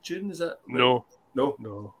 4th of June? Is that right? No.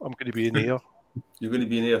 No, I'm going to be in Ayr. You're going to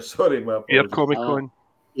be in Ayr. Sorry, my apologies. Ayr Comic Con.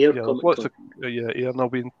 Ayr Comic Con. Ayr, and I'll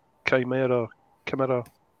be in Chimera.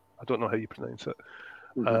 I don't know how you pronounce it.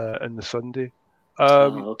 In the Sunday.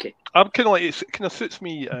 Okay. I'm kind of like, it kind of suits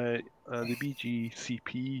me. The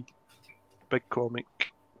BGCP big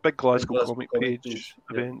Glasgow comic page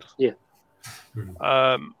events. Yeah.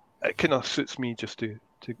 It kind of suits me just to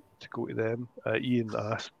go to them. Ian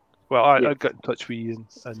asked. Well, I got in touch with Ian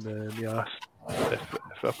and he asked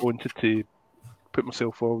if I wanted to put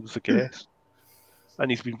myself forward as a guest,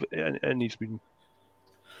 and he's been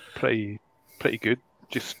pretty good.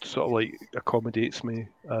 Just sort of like accommodates me.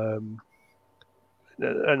 And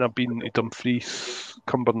I've been to Dumfries,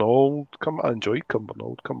 Cumbernauld. I enjoyed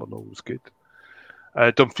Cumbernauld. Cumbernauld was good.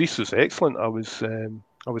 Dumfries was excellent. I was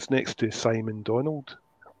next to Simon Donald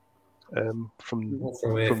from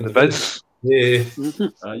the Viz. Yeah.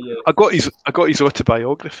 I got his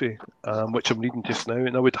autobiography, which I'm reading just now,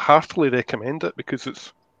 and I would heartily recommend it because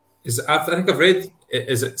it's. I think I've read.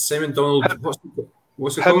 Is it Simon Donald?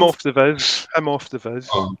 What's it Him called? Off the Viz. Him Off the Viz.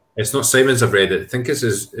 Oh, it's not Simon's. I've read it. I think it's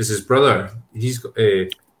his brother. He's got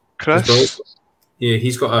Chris.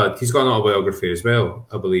 He's got an autobiography as well,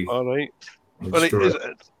 I believe. All right.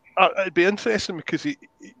 It'd be interesting because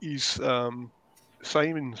he's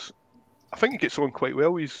Simon's. I think he gets on quite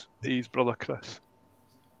well with his brother Chris,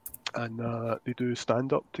 and they do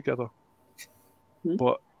stand up together.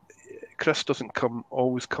 But Chris doesn't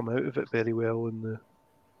always come out of it very well in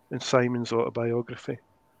Simon's autobiography.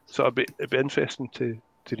 So it'd be interesting to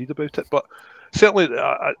read about it. But certainly,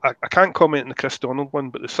 I can't comment on the Chris Donald one,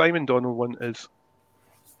 but the Simon Donald one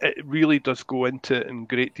it really does go into it in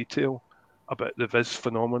great detail about the Viz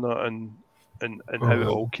phenomena and how it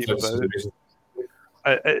all came about.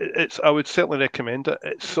 I would certainly recommend it.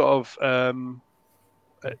 It's sort of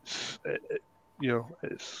it's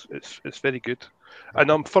very good,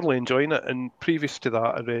 and I'm thoroughly enjoying it. And previous to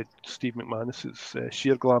that, I read Steve McManus's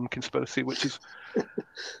Sheer Glam Conspiracy, which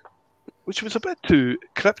was a bit too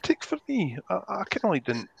cryptic for me. I kind of like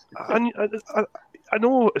didn't. I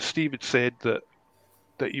know Steve had said that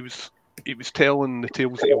he was telling the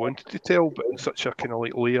tales that he wanted to tell, but in such a kind of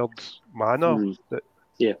like layered manner that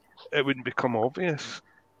it wouldn't become obvious.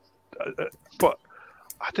 But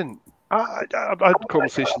I didn't. I had a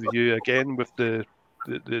conversation with you again with the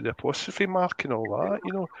apostrophe mark and all that.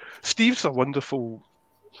 You know, Steve's a wonderful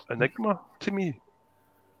enigma to me.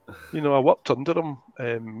 You know, I worked under him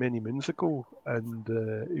many moons ago, and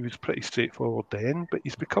he was pretty straightforward then. But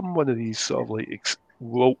he's become one of these sort of like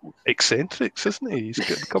eccentrics, isn't he? He's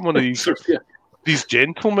become one of these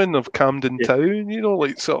gentlemen of Camden Town. You know,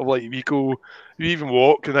 like sort of like if you even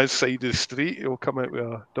walk on his side of the street, he'll come out with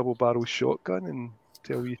a double-barrel shotgun and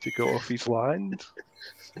tell you to get off his land.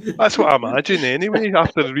 That's what I imagine anyway,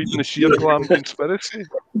 after reading the Sheer Glam Conspiracy.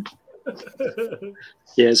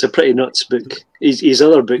 Yeah, it's a pretty nuts book. His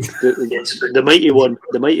other book, the Mighty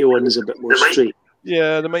One, is a bit more straight.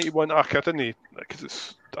 Yeah, the Mighty One, I didn't, because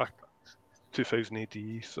it's 2000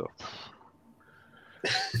 AD, so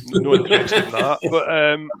no interest in that.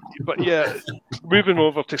 But yeah, moving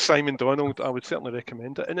over to Simon Donald, I would certainly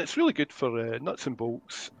recommend it, and it's really good for nuts and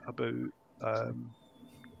bolts about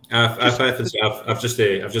I've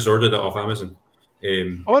just ordered it off Amazon.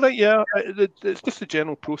 All right, yeah. It's just the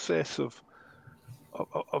general process of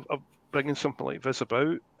bringing something like Viz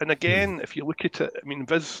about. And again, if you look at it, I mean,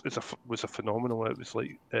 Viz was a phenomenal. It was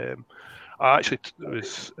like I actually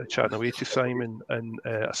was chatting away to Simon, and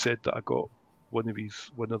I said that I got one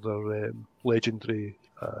of their legendary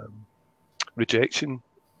rejection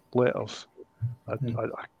letters. I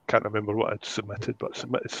can't remember what I'd submitted, but I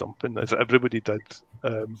submitted something, as everybody did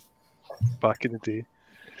back in the day.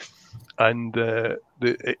 And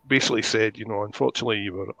it basically said, unfortunately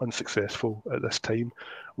you were unsuccessful at this time.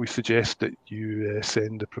 We suggest that you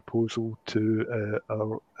send a proposal to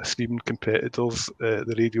our esteemed competitors,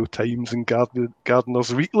 the Radio Times and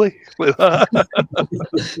Gardeners Weekly, like that.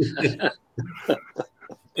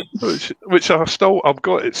 which I've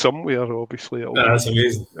got it somewhere. Obviously, that's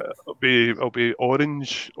amazing. It'll be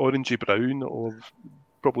orangey brown. It'll have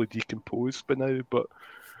probably decomposed by now, but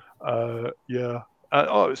yeah.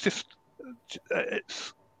 It's just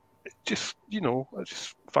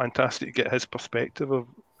fantastic to get his perspective of,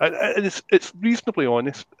 and it's reasonably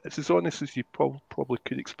honest. It's as honest as you probably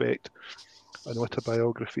could expect an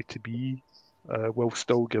autobiography to be, while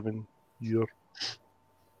still giving your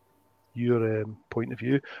point of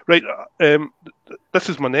view. Right, this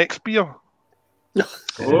is my next beer.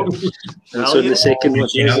 Oh, that's on the second one.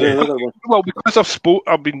 There's another one. Well, because I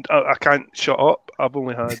can't shut up. I've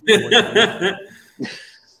only had one.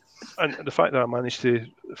 And the fact that I managed to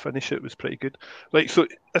finish it was pretty good. Like, so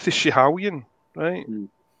this is Shehawian, right? Mm.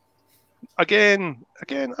 Again,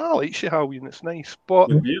 I like Shehawian. It's nice, but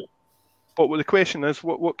the question is,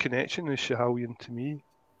 what connection is Shehawian to me?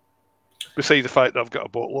 Besides the fact that I've got a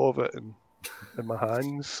bottle of it in my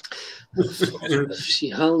hands.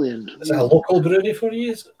 Shehawian. Is it a local brewery for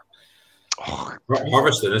you?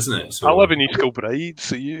 Harvested, isn't it? So, I live in East Kilbride,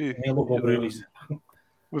 so local breweries.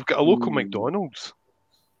 We've got a local McDonald's.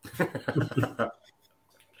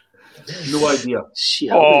 No idea.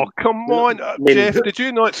 Oh, come on. Jeff, did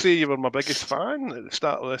you not say you were my biggest fan at the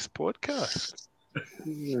start of this podcast?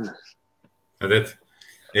 I did.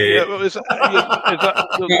 There's a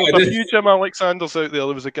few Jim Alexanders out there. There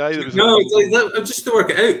was a guy that was... No, just to work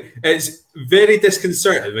it out. It's very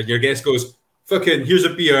disconcerting when your guest goes, fucking, here's a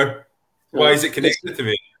beer. Why is it connected to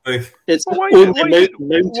me? Like, it's only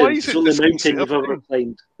mountain you've ever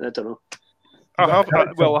climbed. I don't know.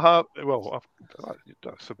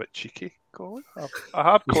 That's a bit cheeky, Colin. I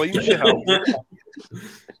have claimed Shehawian.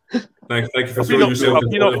 Thank you for throwing yourself. I've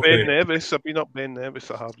been up Ben Nevis.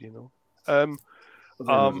 I have,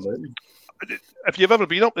 if you've ever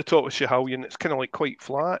been up the top of Shehawian, it's kind of like quite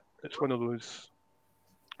flat. It's one of those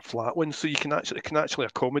flat ones, so it can actually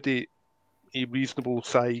accommodate a reasonable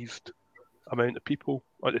sized amount of people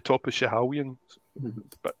at the top of Shehawian.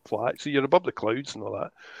 It's a bit flat, so you're above the clouds and all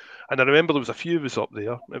that. And I remember there was a few of us up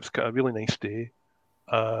there. It was kind of a really nice day.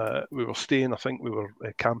 We were staying, I think we were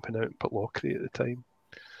camping out in Pitlochry at the time.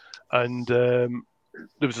 And there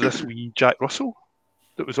was this wee Jack Russell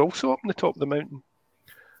that was also up on the top of the mountain.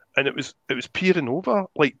 And it was peering over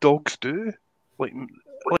like dogs do. Like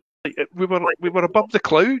we were above the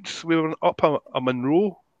clouds. We were up a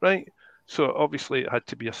Munro, right? So obviously it had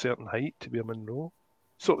to be a certain height to be a Munro.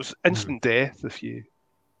 So it was instant death if you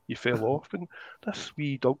fell off, and this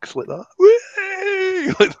wee dog's like that,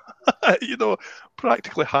 like that,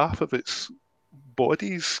 practically half of its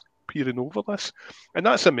body's peering over this, and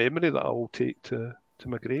that's a memory that I will take to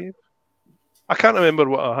my grave. I can't remember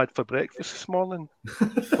what I had for breakfast this morning,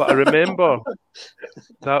 but I remember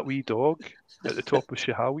that wee dog at the top of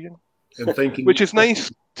Shehawian, which is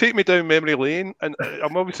nice. Take me down memory lane, and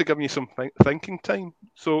I'm obviously giving you some thinking time.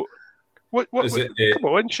 So, what come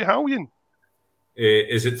on, Shehawian.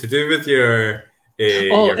 Is it to do with your?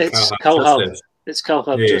 It's Calhab. It's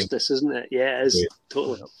Calhab Justice, isn't it? Yeah, it is.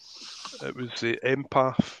 Totally. It was the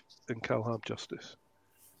empath in Calhab Justice.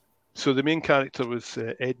 So the main character was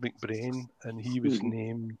Ed McBrain, and he was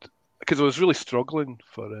named because I was really struggling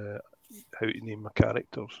for how to name my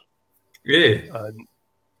characters. Yeah.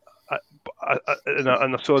 And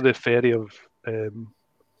I saw the ferry of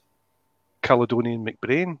Caledonian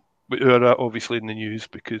McBrain, who are obviously in the news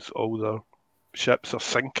because all their ships are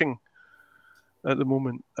sinking at the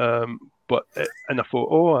moment. And I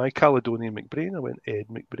thought, Caledonian McBrain. I went Ed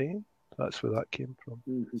McBrain. That's where that came from.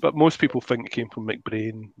 Mm-hmm. But most people think it came from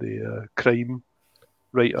McBrain, the crime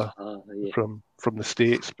writer from the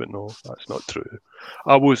States. But no, that's not true.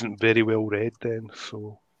 I wasn't very well read then,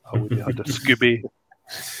 so I would have had a Scooby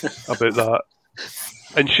about that.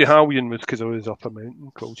 And Shehawian was because I was up a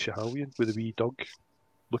mountain called Shehawian with a wee dog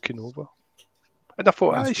looking over. And I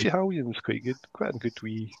thought, Shehawian was quite good. Quite a good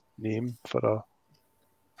wee name for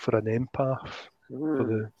for an empath. For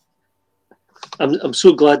the I'm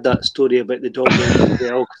so glad that story about the dog ended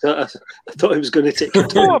well. I thought I was going to take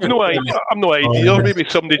it. Oh, I've no idea. Maybe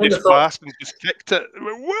somebody just passed and just kicked it.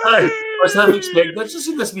 I was half expecting. I just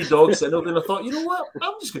seen this wee dog sitting over, and I thought, you know what?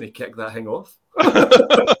 I'm just going to kick that thing off.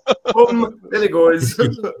 There it goes.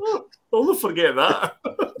 I'll not forget that.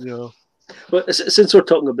 Yeah. Well, since we're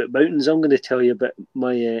talking about mountains, I'm going to tell you about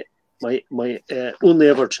my only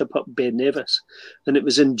ever trip up Ben Nevis, and it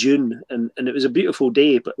was in June, and it was a beautiful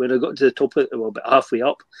day. But when I got to the top of it, well, about halfway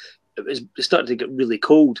up, it started to get really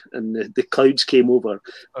cold, and the clouds came over,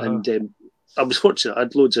 and I was fortunate. I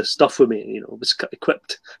had loads of stuff with me, I was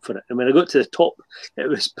equipped for it. And when I got to the top, it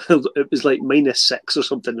was like -6 or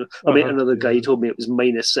something. I met another guy who told me it was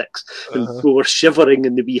 -6, and we were shivering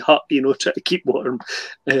in the wee hut, trying to keep warm,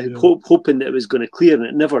 hoping that it was going to clear, and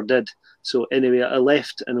it never did. So anyway, I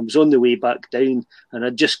left, and I was on the way back down, and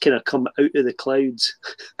I'd just kind of come out of the clouds,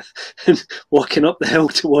 and walking up the hill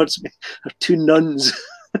towards me are two nuns,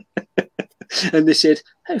 and they said,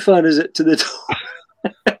 "How far is it to the top?"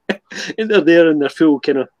 And they're there in their full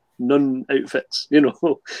kind of nun outfits,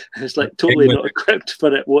 It's like totally not equipped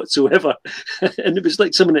for it whatsoever. And it was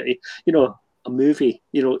like someone at a movie,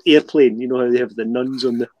 Airplane. How they have the nuns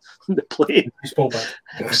on the plane.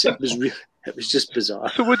 It was just bizarre.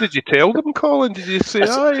 So what did you tell them, Colin? Did you say,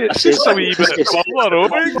 it's just a wee bit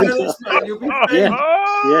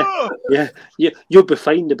Yeah. You'll be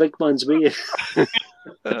fine. The big man's way.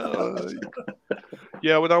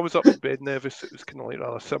 Yeah, when I was up in Ben Nevis, it was kind of like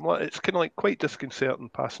rather similar. It's kind of like quite disconcerting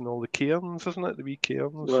passing all the cairns, isn't it? The wee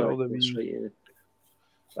cairns. Well, that's right,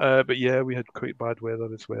 yeah. But yeah, we had quite bad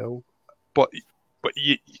weather as well. But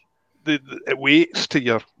it waits till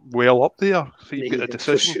you're well up there, so you've got a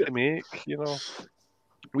decision to make.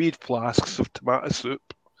 We had flasks of tomato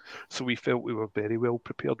soup, so we felt we were very well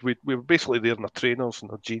prepared. We were basically there in our trainers and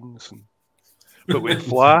our jeans, but we had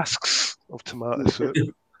flasks of tomato soup.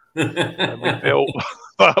 And we felt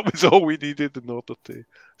that was all we needed in order to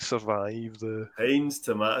survive the Heinz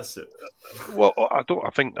tomato soup. Well, I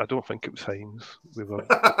don't think it was Heinz. I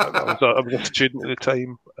was a student at the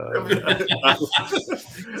time.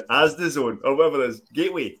 As the zone, or whatever it is,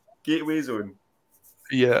 Gateway Zone.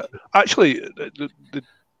 Yeah, actually,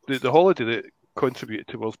 the holiday that contributed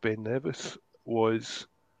towards Ben Nevis was,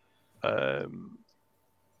 I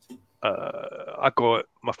got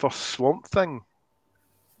my first Swamp Thing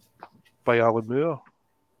by Alan Moore.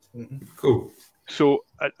 Mm-hmm. Cool. So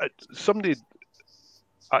I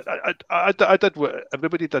did what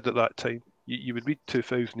everybody did at that time. You would read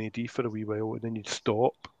 2000 AD for a wee while, and then you'd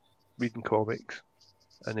stop reading comics,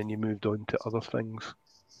 and then you moved on to other things,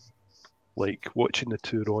 like watching the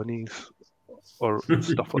two Ronnies or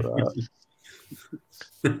stuff like that.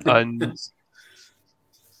 And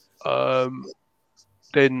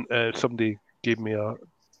then somebody gave me a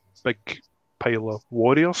big pile of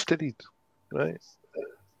Warriors to read, right?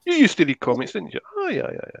 You used to read comics, didn't you? Oh, yeah.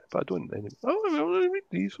 But I don't anymore. Oh, I read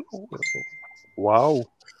these. Oh, wow.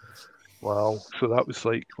 So that was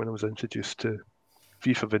like when I was introduced to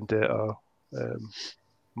V for Vendetta,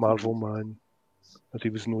 Marvel Man, as he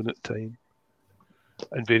was known at the time,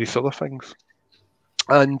 and various other things.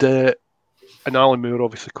 And Alan Moore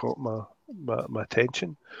obviously caught my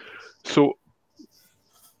attention. So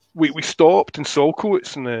we stopped in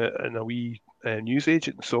Saltcoats in a wee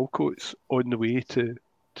newsagent in Saltcoats on the way to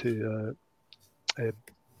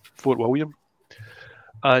Fort William,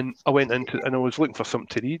 and I went into and I was looking for something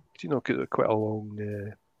to read. Quite a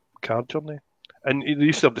long car journey, and they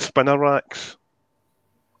used to have the spinner racks,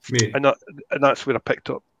 and that's where I picked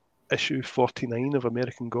up issue 49 of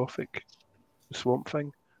American Gothic, the Swamp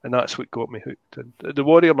Thing, and that's what got me hooked. And the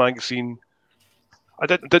Warrior magazine, I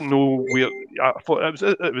didn't know where. I thought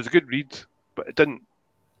it was a good read, but it didn't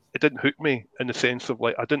hook me in the sense of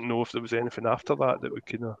like I didn't know if there was anything after that would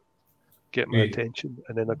kind of get my attention.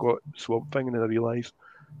 And then I got Swamp Thing, and then I realised,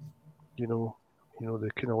 the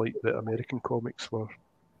kind of like the American comics were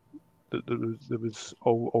that there was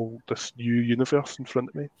all this new universe in front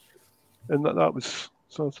of me, and that was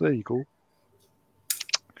so there you go.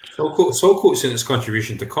 Saltcoats in its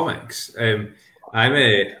contribution to comics. I'm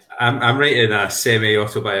writing a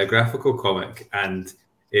semi-autobiographical comic and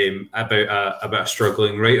about a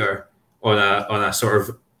struggling writer on a sort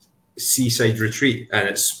of seaside retreat, and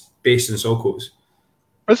it's based in Saltcoats.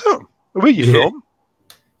 Is it? Where are you from?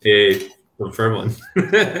 From Fairmont.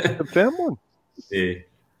 From Fairmont? Yeah.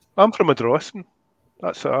 I'm from Adrossan. I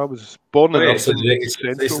was born in it's the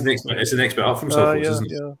next bit up from Saltcoats,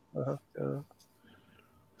 isn't it? Yeah.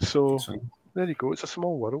 So there you go. It's a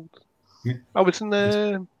small world. Yeah. I was in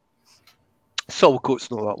Saltcoats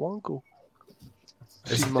not that long ago.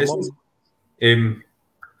 seen my mum.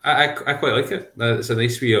 I quite like it. It's a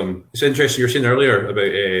nice wee. It's interesting. You were saying earlier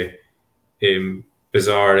about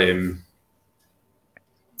bizarre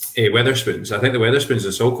Weatherspoons. I think the Weatherspoons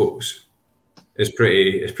and Saltcoats is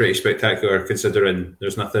pretty spectacular, considering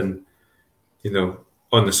there's nothing,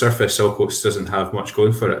 on the surface. Saltcoats doesn't have much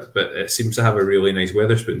going for it, but it seems to have a really nice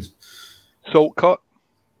Weatherspoons. Saltcut.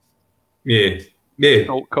 Yeah.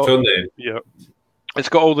 Saltcut. Yeah. It's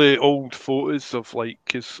got all the old photos of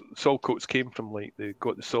because Saltcoats came from they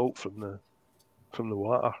got the salt from the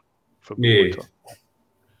water, from the water,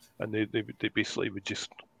 and they basically would just,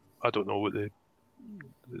 I don't know what the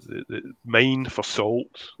mine for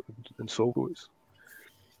salt and Saltcoats.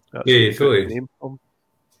 That's totally. The name from.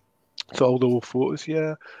 So all the old photos,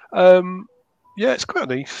 yeah, it's quite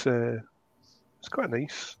a nice. It's quite a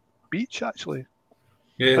nice beach actually.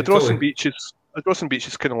 Yeah, Ardrossan Beach is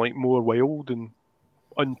kind of like more wild and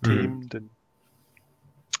untamed and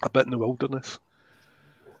a bit in the wilderness.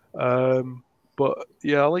 But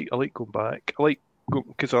yeah, I like going back. I like going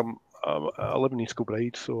because I live in East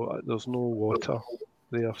Kilbride, so there's no water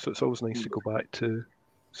there, so it's always nice to go back to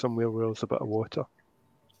somewhere where there's a bit of water.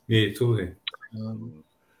 Yeah, totally.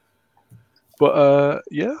 But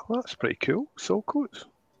yeah, that's pretty cool. Saltcoats,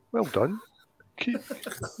 well done. Thanks.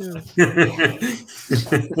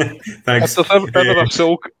 If there's ever a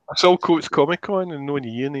Saltcoats Comic Con and no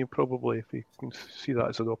Ian, he'll probably, if he can see that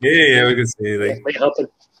as an opportunity. Yeah, we can say It might happen.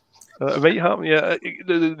 It might happen. Yeah,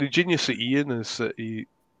 the genius of Ian is that he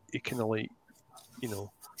kind of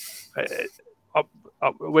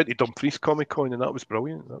I went to Dumfries Comic Con and that was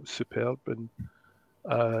brilliant. That was superb. And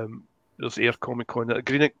there's Ayr Comic Con.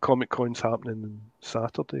 Greenock Comic Con's happening on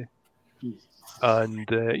Saturday, and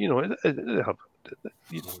they have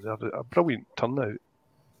a brilliant turnout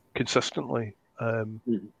consistently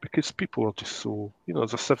because people are just so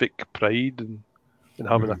there's a civic pride in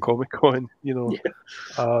having a Comic Con.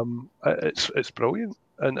 It's brilliant,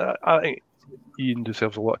 and I think Ian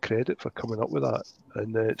deserves a lot of credit for coming up with that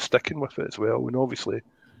and sticking with it as well. And obviously,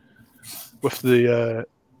 with the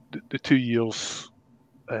 2 years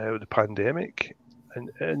with the pandemic,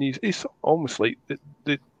 and he's almost like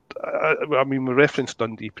I mean, we referenced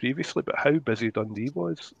Dundee previously, but how busy Dundee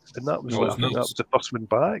was, and that was I think that was the first one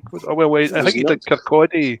back. I think he did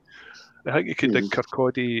Kirkcaldy. I think he did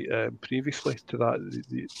Kirkcaldy previously to that.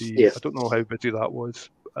 I don't know how busy that was.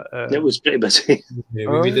 It was pretty busy. Yeah,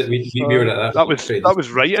 we were at that. That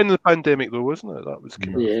was right in the pandemic, though, wasn't it? That was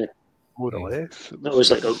kind of more or less. That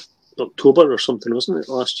was like October or something, wasn't it,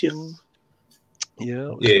 last year?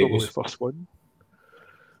 Yeah, it was the first one.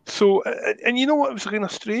 So, and you know what? It was kind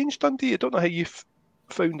of strange, Dundee. I don't know how you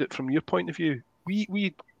found it from your point of view.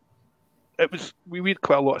 We had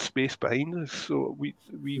quite a lot of space behind us, so we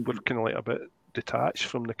were kind of like a bit detached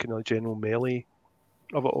from the kind of general melee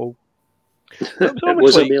of it all. It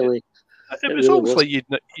was a melee. It was almost like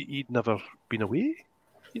you'd never been away.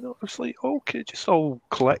 It was like, okay, just all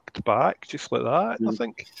clicked back, just like that. And I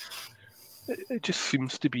think it just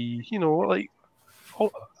seems to be, I'm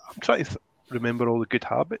trying to remember all the good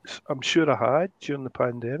habits I'm sure I had during the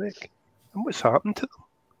pandemic. And what's happened to them?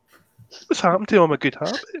 What's happened to all my good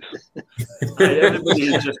habits?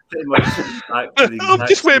 Everybody just pretty much back to the I've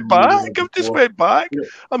just went back. Yeah.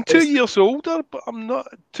 I'm 2 years older, but I'm not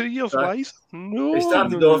 2 years wiser. No. It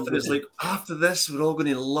started off and it's like, after this, we're all going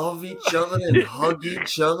to love each other and hug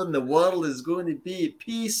each other and the world is going to be at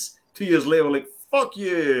peace. 2 years later, we're like, fuck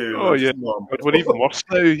you. Oh, yeah. We're even worse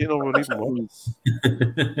now, we're even worse.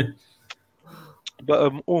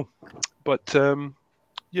 But,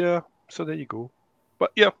 yeah, so there you go.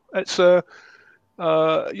 But yeah, it's I'm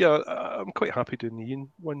quite happy doing the Ian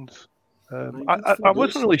ones. I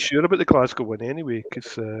wasn't really sure about the Glasgow one anyway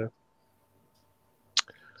because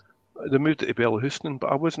they moved it to Bellahouston,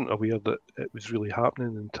 but I wasn't aware that it was really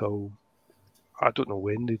happening until I don't know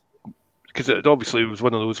when because it obviously was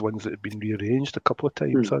one of those ones that had been rearranged a couple of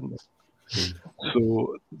times, hadn't it?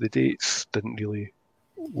 So the dates didn't really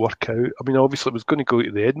work out. I mean, obviously, it was going to go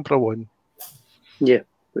to the Edinburgh one. Yeah.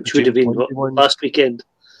 Which would have been last weekend.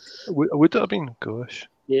 Would it have been? Gosh.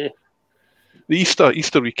 Yeah. The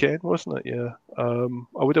Easter weekend, wasn't it? Yeah.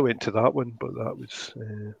 I would have went to that one, but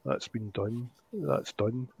that's been done. That's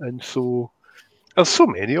done. And so there's so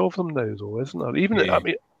many of them now, though, isn't there? Even I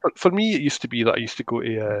mean, for me, it used to be that I used to go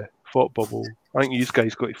to Thought Bubble. I think you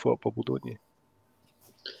guys go to Thought Bubble, don't you?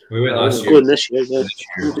 We went last year. Going this year,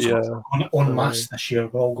 yeah. On mass this year,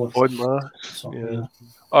 we're all going. On mass, yeah.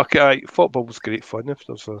 Okay, Thought Bubble's great fun if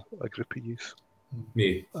there's a group of yous.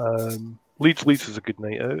 Me. Leeds is a good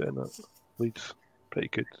night out, isn't it? Leeds, pretty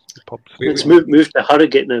good. The pubs. It's moved to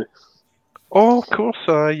Harrogate now. Oh, of course,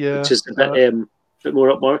 yeah. Which is a bit bit more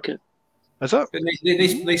upmarket. Is it? We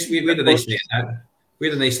had a nice night. We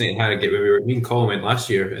had a nice night in Harrogate where me and Colin went last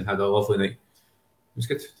year and had a lovely night. It was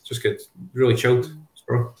good, just good, really chilled.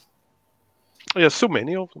 Bro. Yeah, so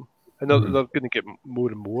many of them, and they're going to get more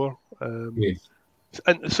and more.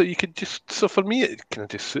 And so you could just, so for me, it kind of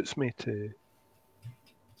just suits me to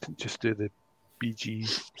just do the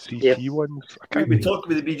BGCP ones. We talk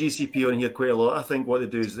about the BGCP on here quite a lot. I think what they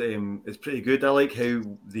do is pretty good. I like how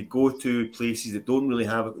they go to places that don't really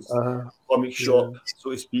have a comic shop, so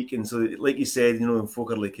to speak. And so, like you said,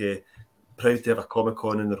 folk are like proud to have a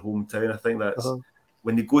Comic-Con in their hometown. I think that's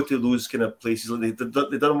when they go to those kind of places. Like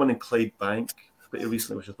they done one in Clydebank pretty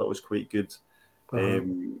recently, which I thought was quite good.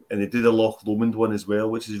 And they do the Loch Lomond one as well,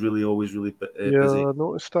 which is always really busy. I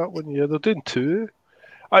noticed that one. Yeah, they're doing two.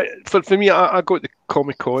 For me, I go to the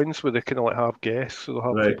Comic-Cons where they kind of like have guests, so they'll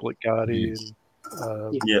have people like Gary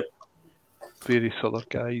and various other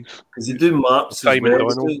guys. Because they do maps. Simon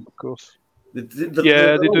Donald, of course. They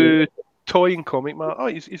do Toy and Comic Map. Oh,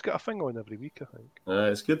 he's got a thing on every week, I think.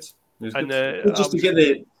 It's good. Just to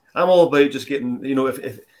get I'm all about just getting,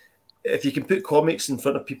 if you can put comics in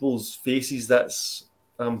front of people's faces,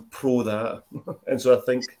 I'm pro that. And so I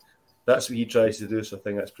think that's what he tries to do. So I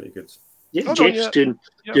think that's pretty good. Yeah, Jeff's doing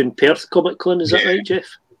Perth Comic Con, is that right, Jeff?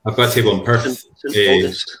 I've got a table in Perth. Since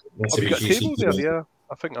August. Have you got a table there? Yeah,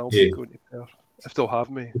 I think I'll be going to Perth if they'll have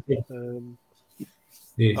me.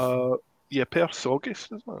 Perth's August,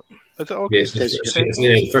 isn't it? Is it August? It's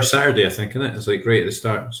the first Saturday, I think, isn't it? It's like right at the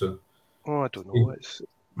start. So. Oh, I don't know.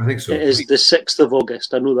 I think so. It is the 6th of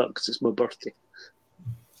August. I know that because it's my birthday.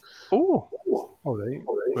 Oh, all right.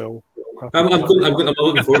 Well, I'm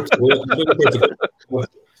looking forward to it.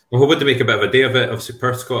 I'm hoping to make a bit of a day of it. Obviously,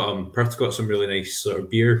 Perth's got some really nice sort of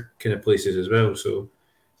beer kind of places as well. So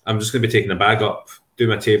I'm just going to be taking a bag up, do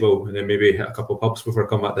my table, and then maybe hit a couple of pubs before I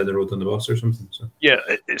come back down the road on the bus or something. So. Yeah,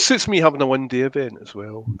 it suits me having a one-day event as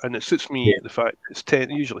well, and it suits me the fact it's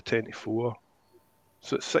usually 10 to 4,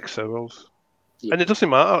 so it's 6 hours. Yeah. And it doesn't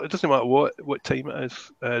matter. It doesn't matter what time it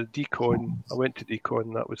is. Decon. I went to Decon.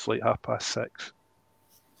 And that was like 6:30,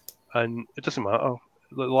 and it doesn't matter.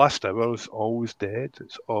 The last hour is always dead.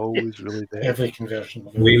 It's always really dead. Every conversion.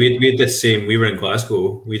 We had the same. We were in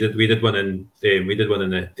Glasgow. We did one in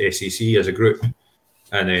the SEC as a group,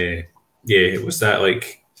 and it was that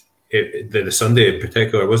like the Sunday in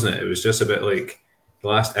particular, wasn't it? It was just a bit like the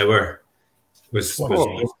last hour was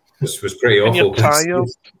pretty awful. And you're tired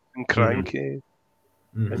and cranky.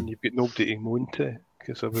 And you've got nobody to moan to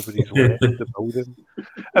because everybody's left the building.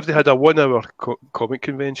 If they had a 1 hour comic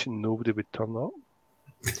convention, nobody would turn up.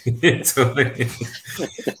 We've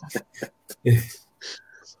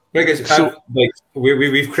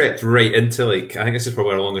crept right into I think this is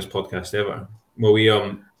probably our longest podcast ever. Well,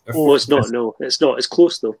 it's not. No, it's not. It's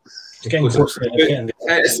close though. It's getting close.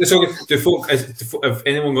 Have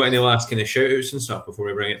anyone got any last kind of shout outs and stuff before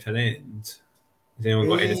we bring it to an end? Has anyone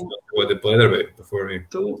got anything to blather about before we?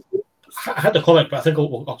 I had a comic, but I think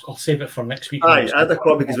I'll save it for next week. I had a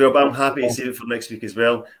comic as well, but I'm happy to save it for next week as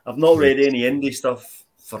well. I've not read any indie stuff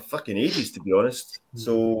for fucking ages, to be honest.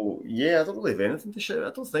 So I don't really have anything to shout.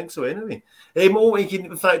 I don't think so anyway.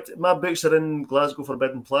 In fact, my books are in Glasgow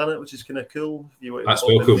Forbidden Planet, which is kind of cool. That's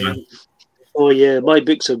well cool, man. Oh yeah, my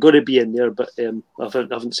books are going to be in there, but I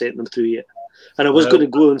haven't sent them through yet. And I was going to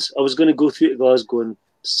go through to Glasgow on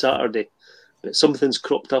Saturday, but something's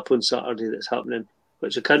cropped up on Saturday that's happening,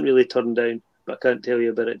 which I can't really turn down. But I can't tell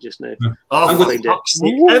you about it just now.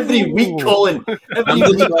 Every week, Colin. Every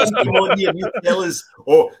week, come on here and you tell us,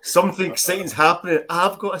 something exciting's happening.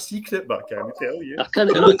 I've got a secret, but I can't tell you. I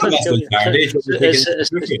can't tell you.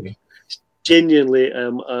 It's genuinely,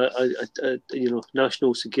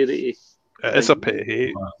 national security. It is a pet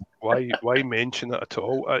hate. Why mention it at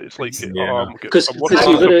all? It's like because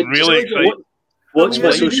you're really excited. Watch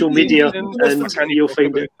my social media and you'll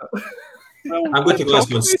find it. I'm going to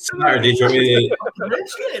Glasgow on Saturday. I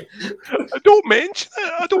don't mention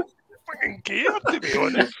it. I don't fucking care, to be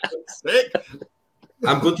honest.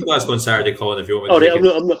 I'm going to Glasgow on Saturday, Colin. If you want me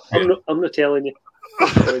to. I'm not telling you.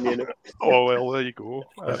 Oh well, there you go.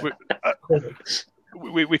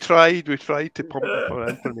 We tried to pump up our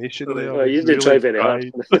information there. Oh, you didn't try very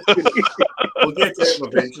hard. We'll get to it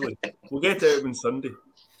eventually. We'll get to it on Sunday.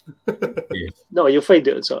 No, you'll find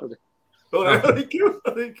it on Saturday. Thank you.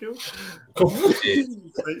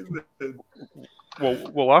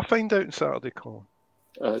 Will I find out on Saturday, Colin?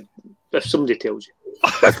 If somebody tells you.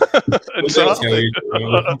 On Saturday.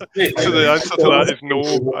 So the answer to that is no.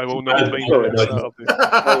 I will not find you on Saturday.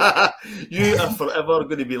 You are forever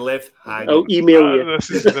going to be left hanging. I'll email you. This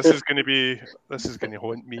is going to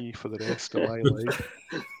haunt me for the rest of my life.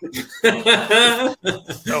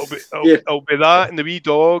 It'll be that and the wee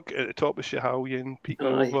dog at the top of Schiehallion peeking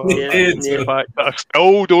over. The fact that I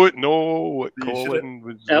still don't know what Colin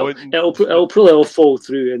was wanting. It'll probably all fall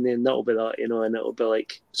through, and then that'll be that, and it'll be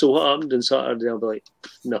like, so what happened on Saturday? I'll be like,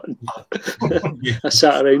 nothing. I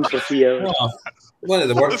sat around for 3 hours. One of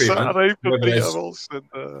the work for you, man. Sat around for 3 hours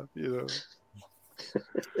and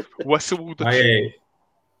whistled.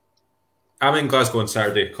 I'm in Glasgow on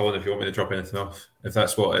Saturday, Colin, if you want me to drop anything off, if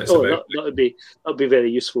that's what it's about. That'd be very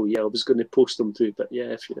useful. Yeah, I was going to post them through, but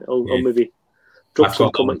yeah, I'll maybe drop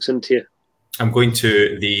some comics into you. I'm going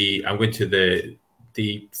to the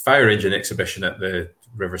fire engine exhibition at the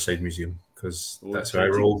Riverside Museum because that's where I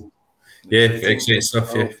roll. Yeah, exciting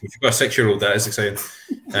stuff. Yeah, if you've got a 6-year-old, that is exciting.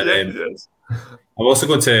 And I'm also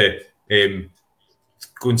going to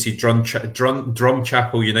go and see Drum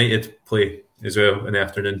Chapel United play as well in the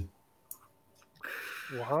afternoon.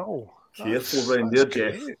 Wow. Careful round there,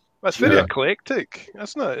 Jeff. That's very eclectic,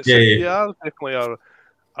 isn't it? You are definitely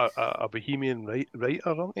a bohemian writer,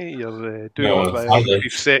 aren't you? You're doing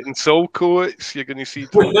autobiographies set in Saltcoats. You're going to see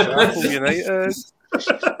Drum Chapel United.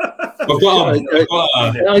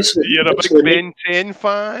 You're a big Ben 10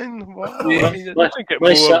 fan. Wow. Yeah. I mean, it doesn't get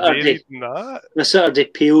more varied than that. My Saturday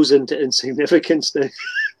pales into insignificance now.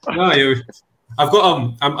 No, I've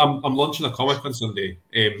got I'm launching a comic on Sunday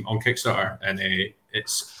on Kickstarter, and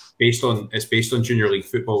it's based on Junior League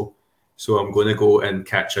football. So I'm going to go and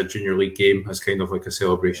catch a Junior League game as kind of like a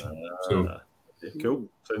celebration. Cool,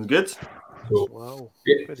 sounds good. So, wow,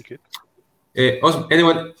 very good. Awesome.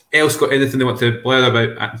 Anyone else got anything they want to blare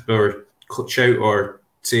about or shout or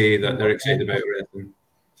say that they're excited about or anything?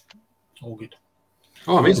 All good.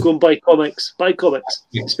 Oh, amazing. Let's go and buy comics. Buy comics,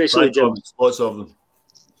 especially Jim. Comics, lots of them.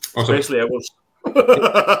 Awesome. Especially ours.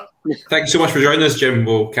 Thank you so much for joining us, Jim.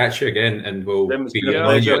 We'll catch you again and we'll be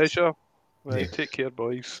pleasure. Right, take care,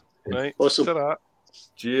 boys. Right. Awesome.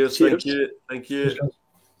 Cheers. Thank you.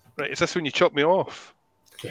 Right, is this when you chop me off?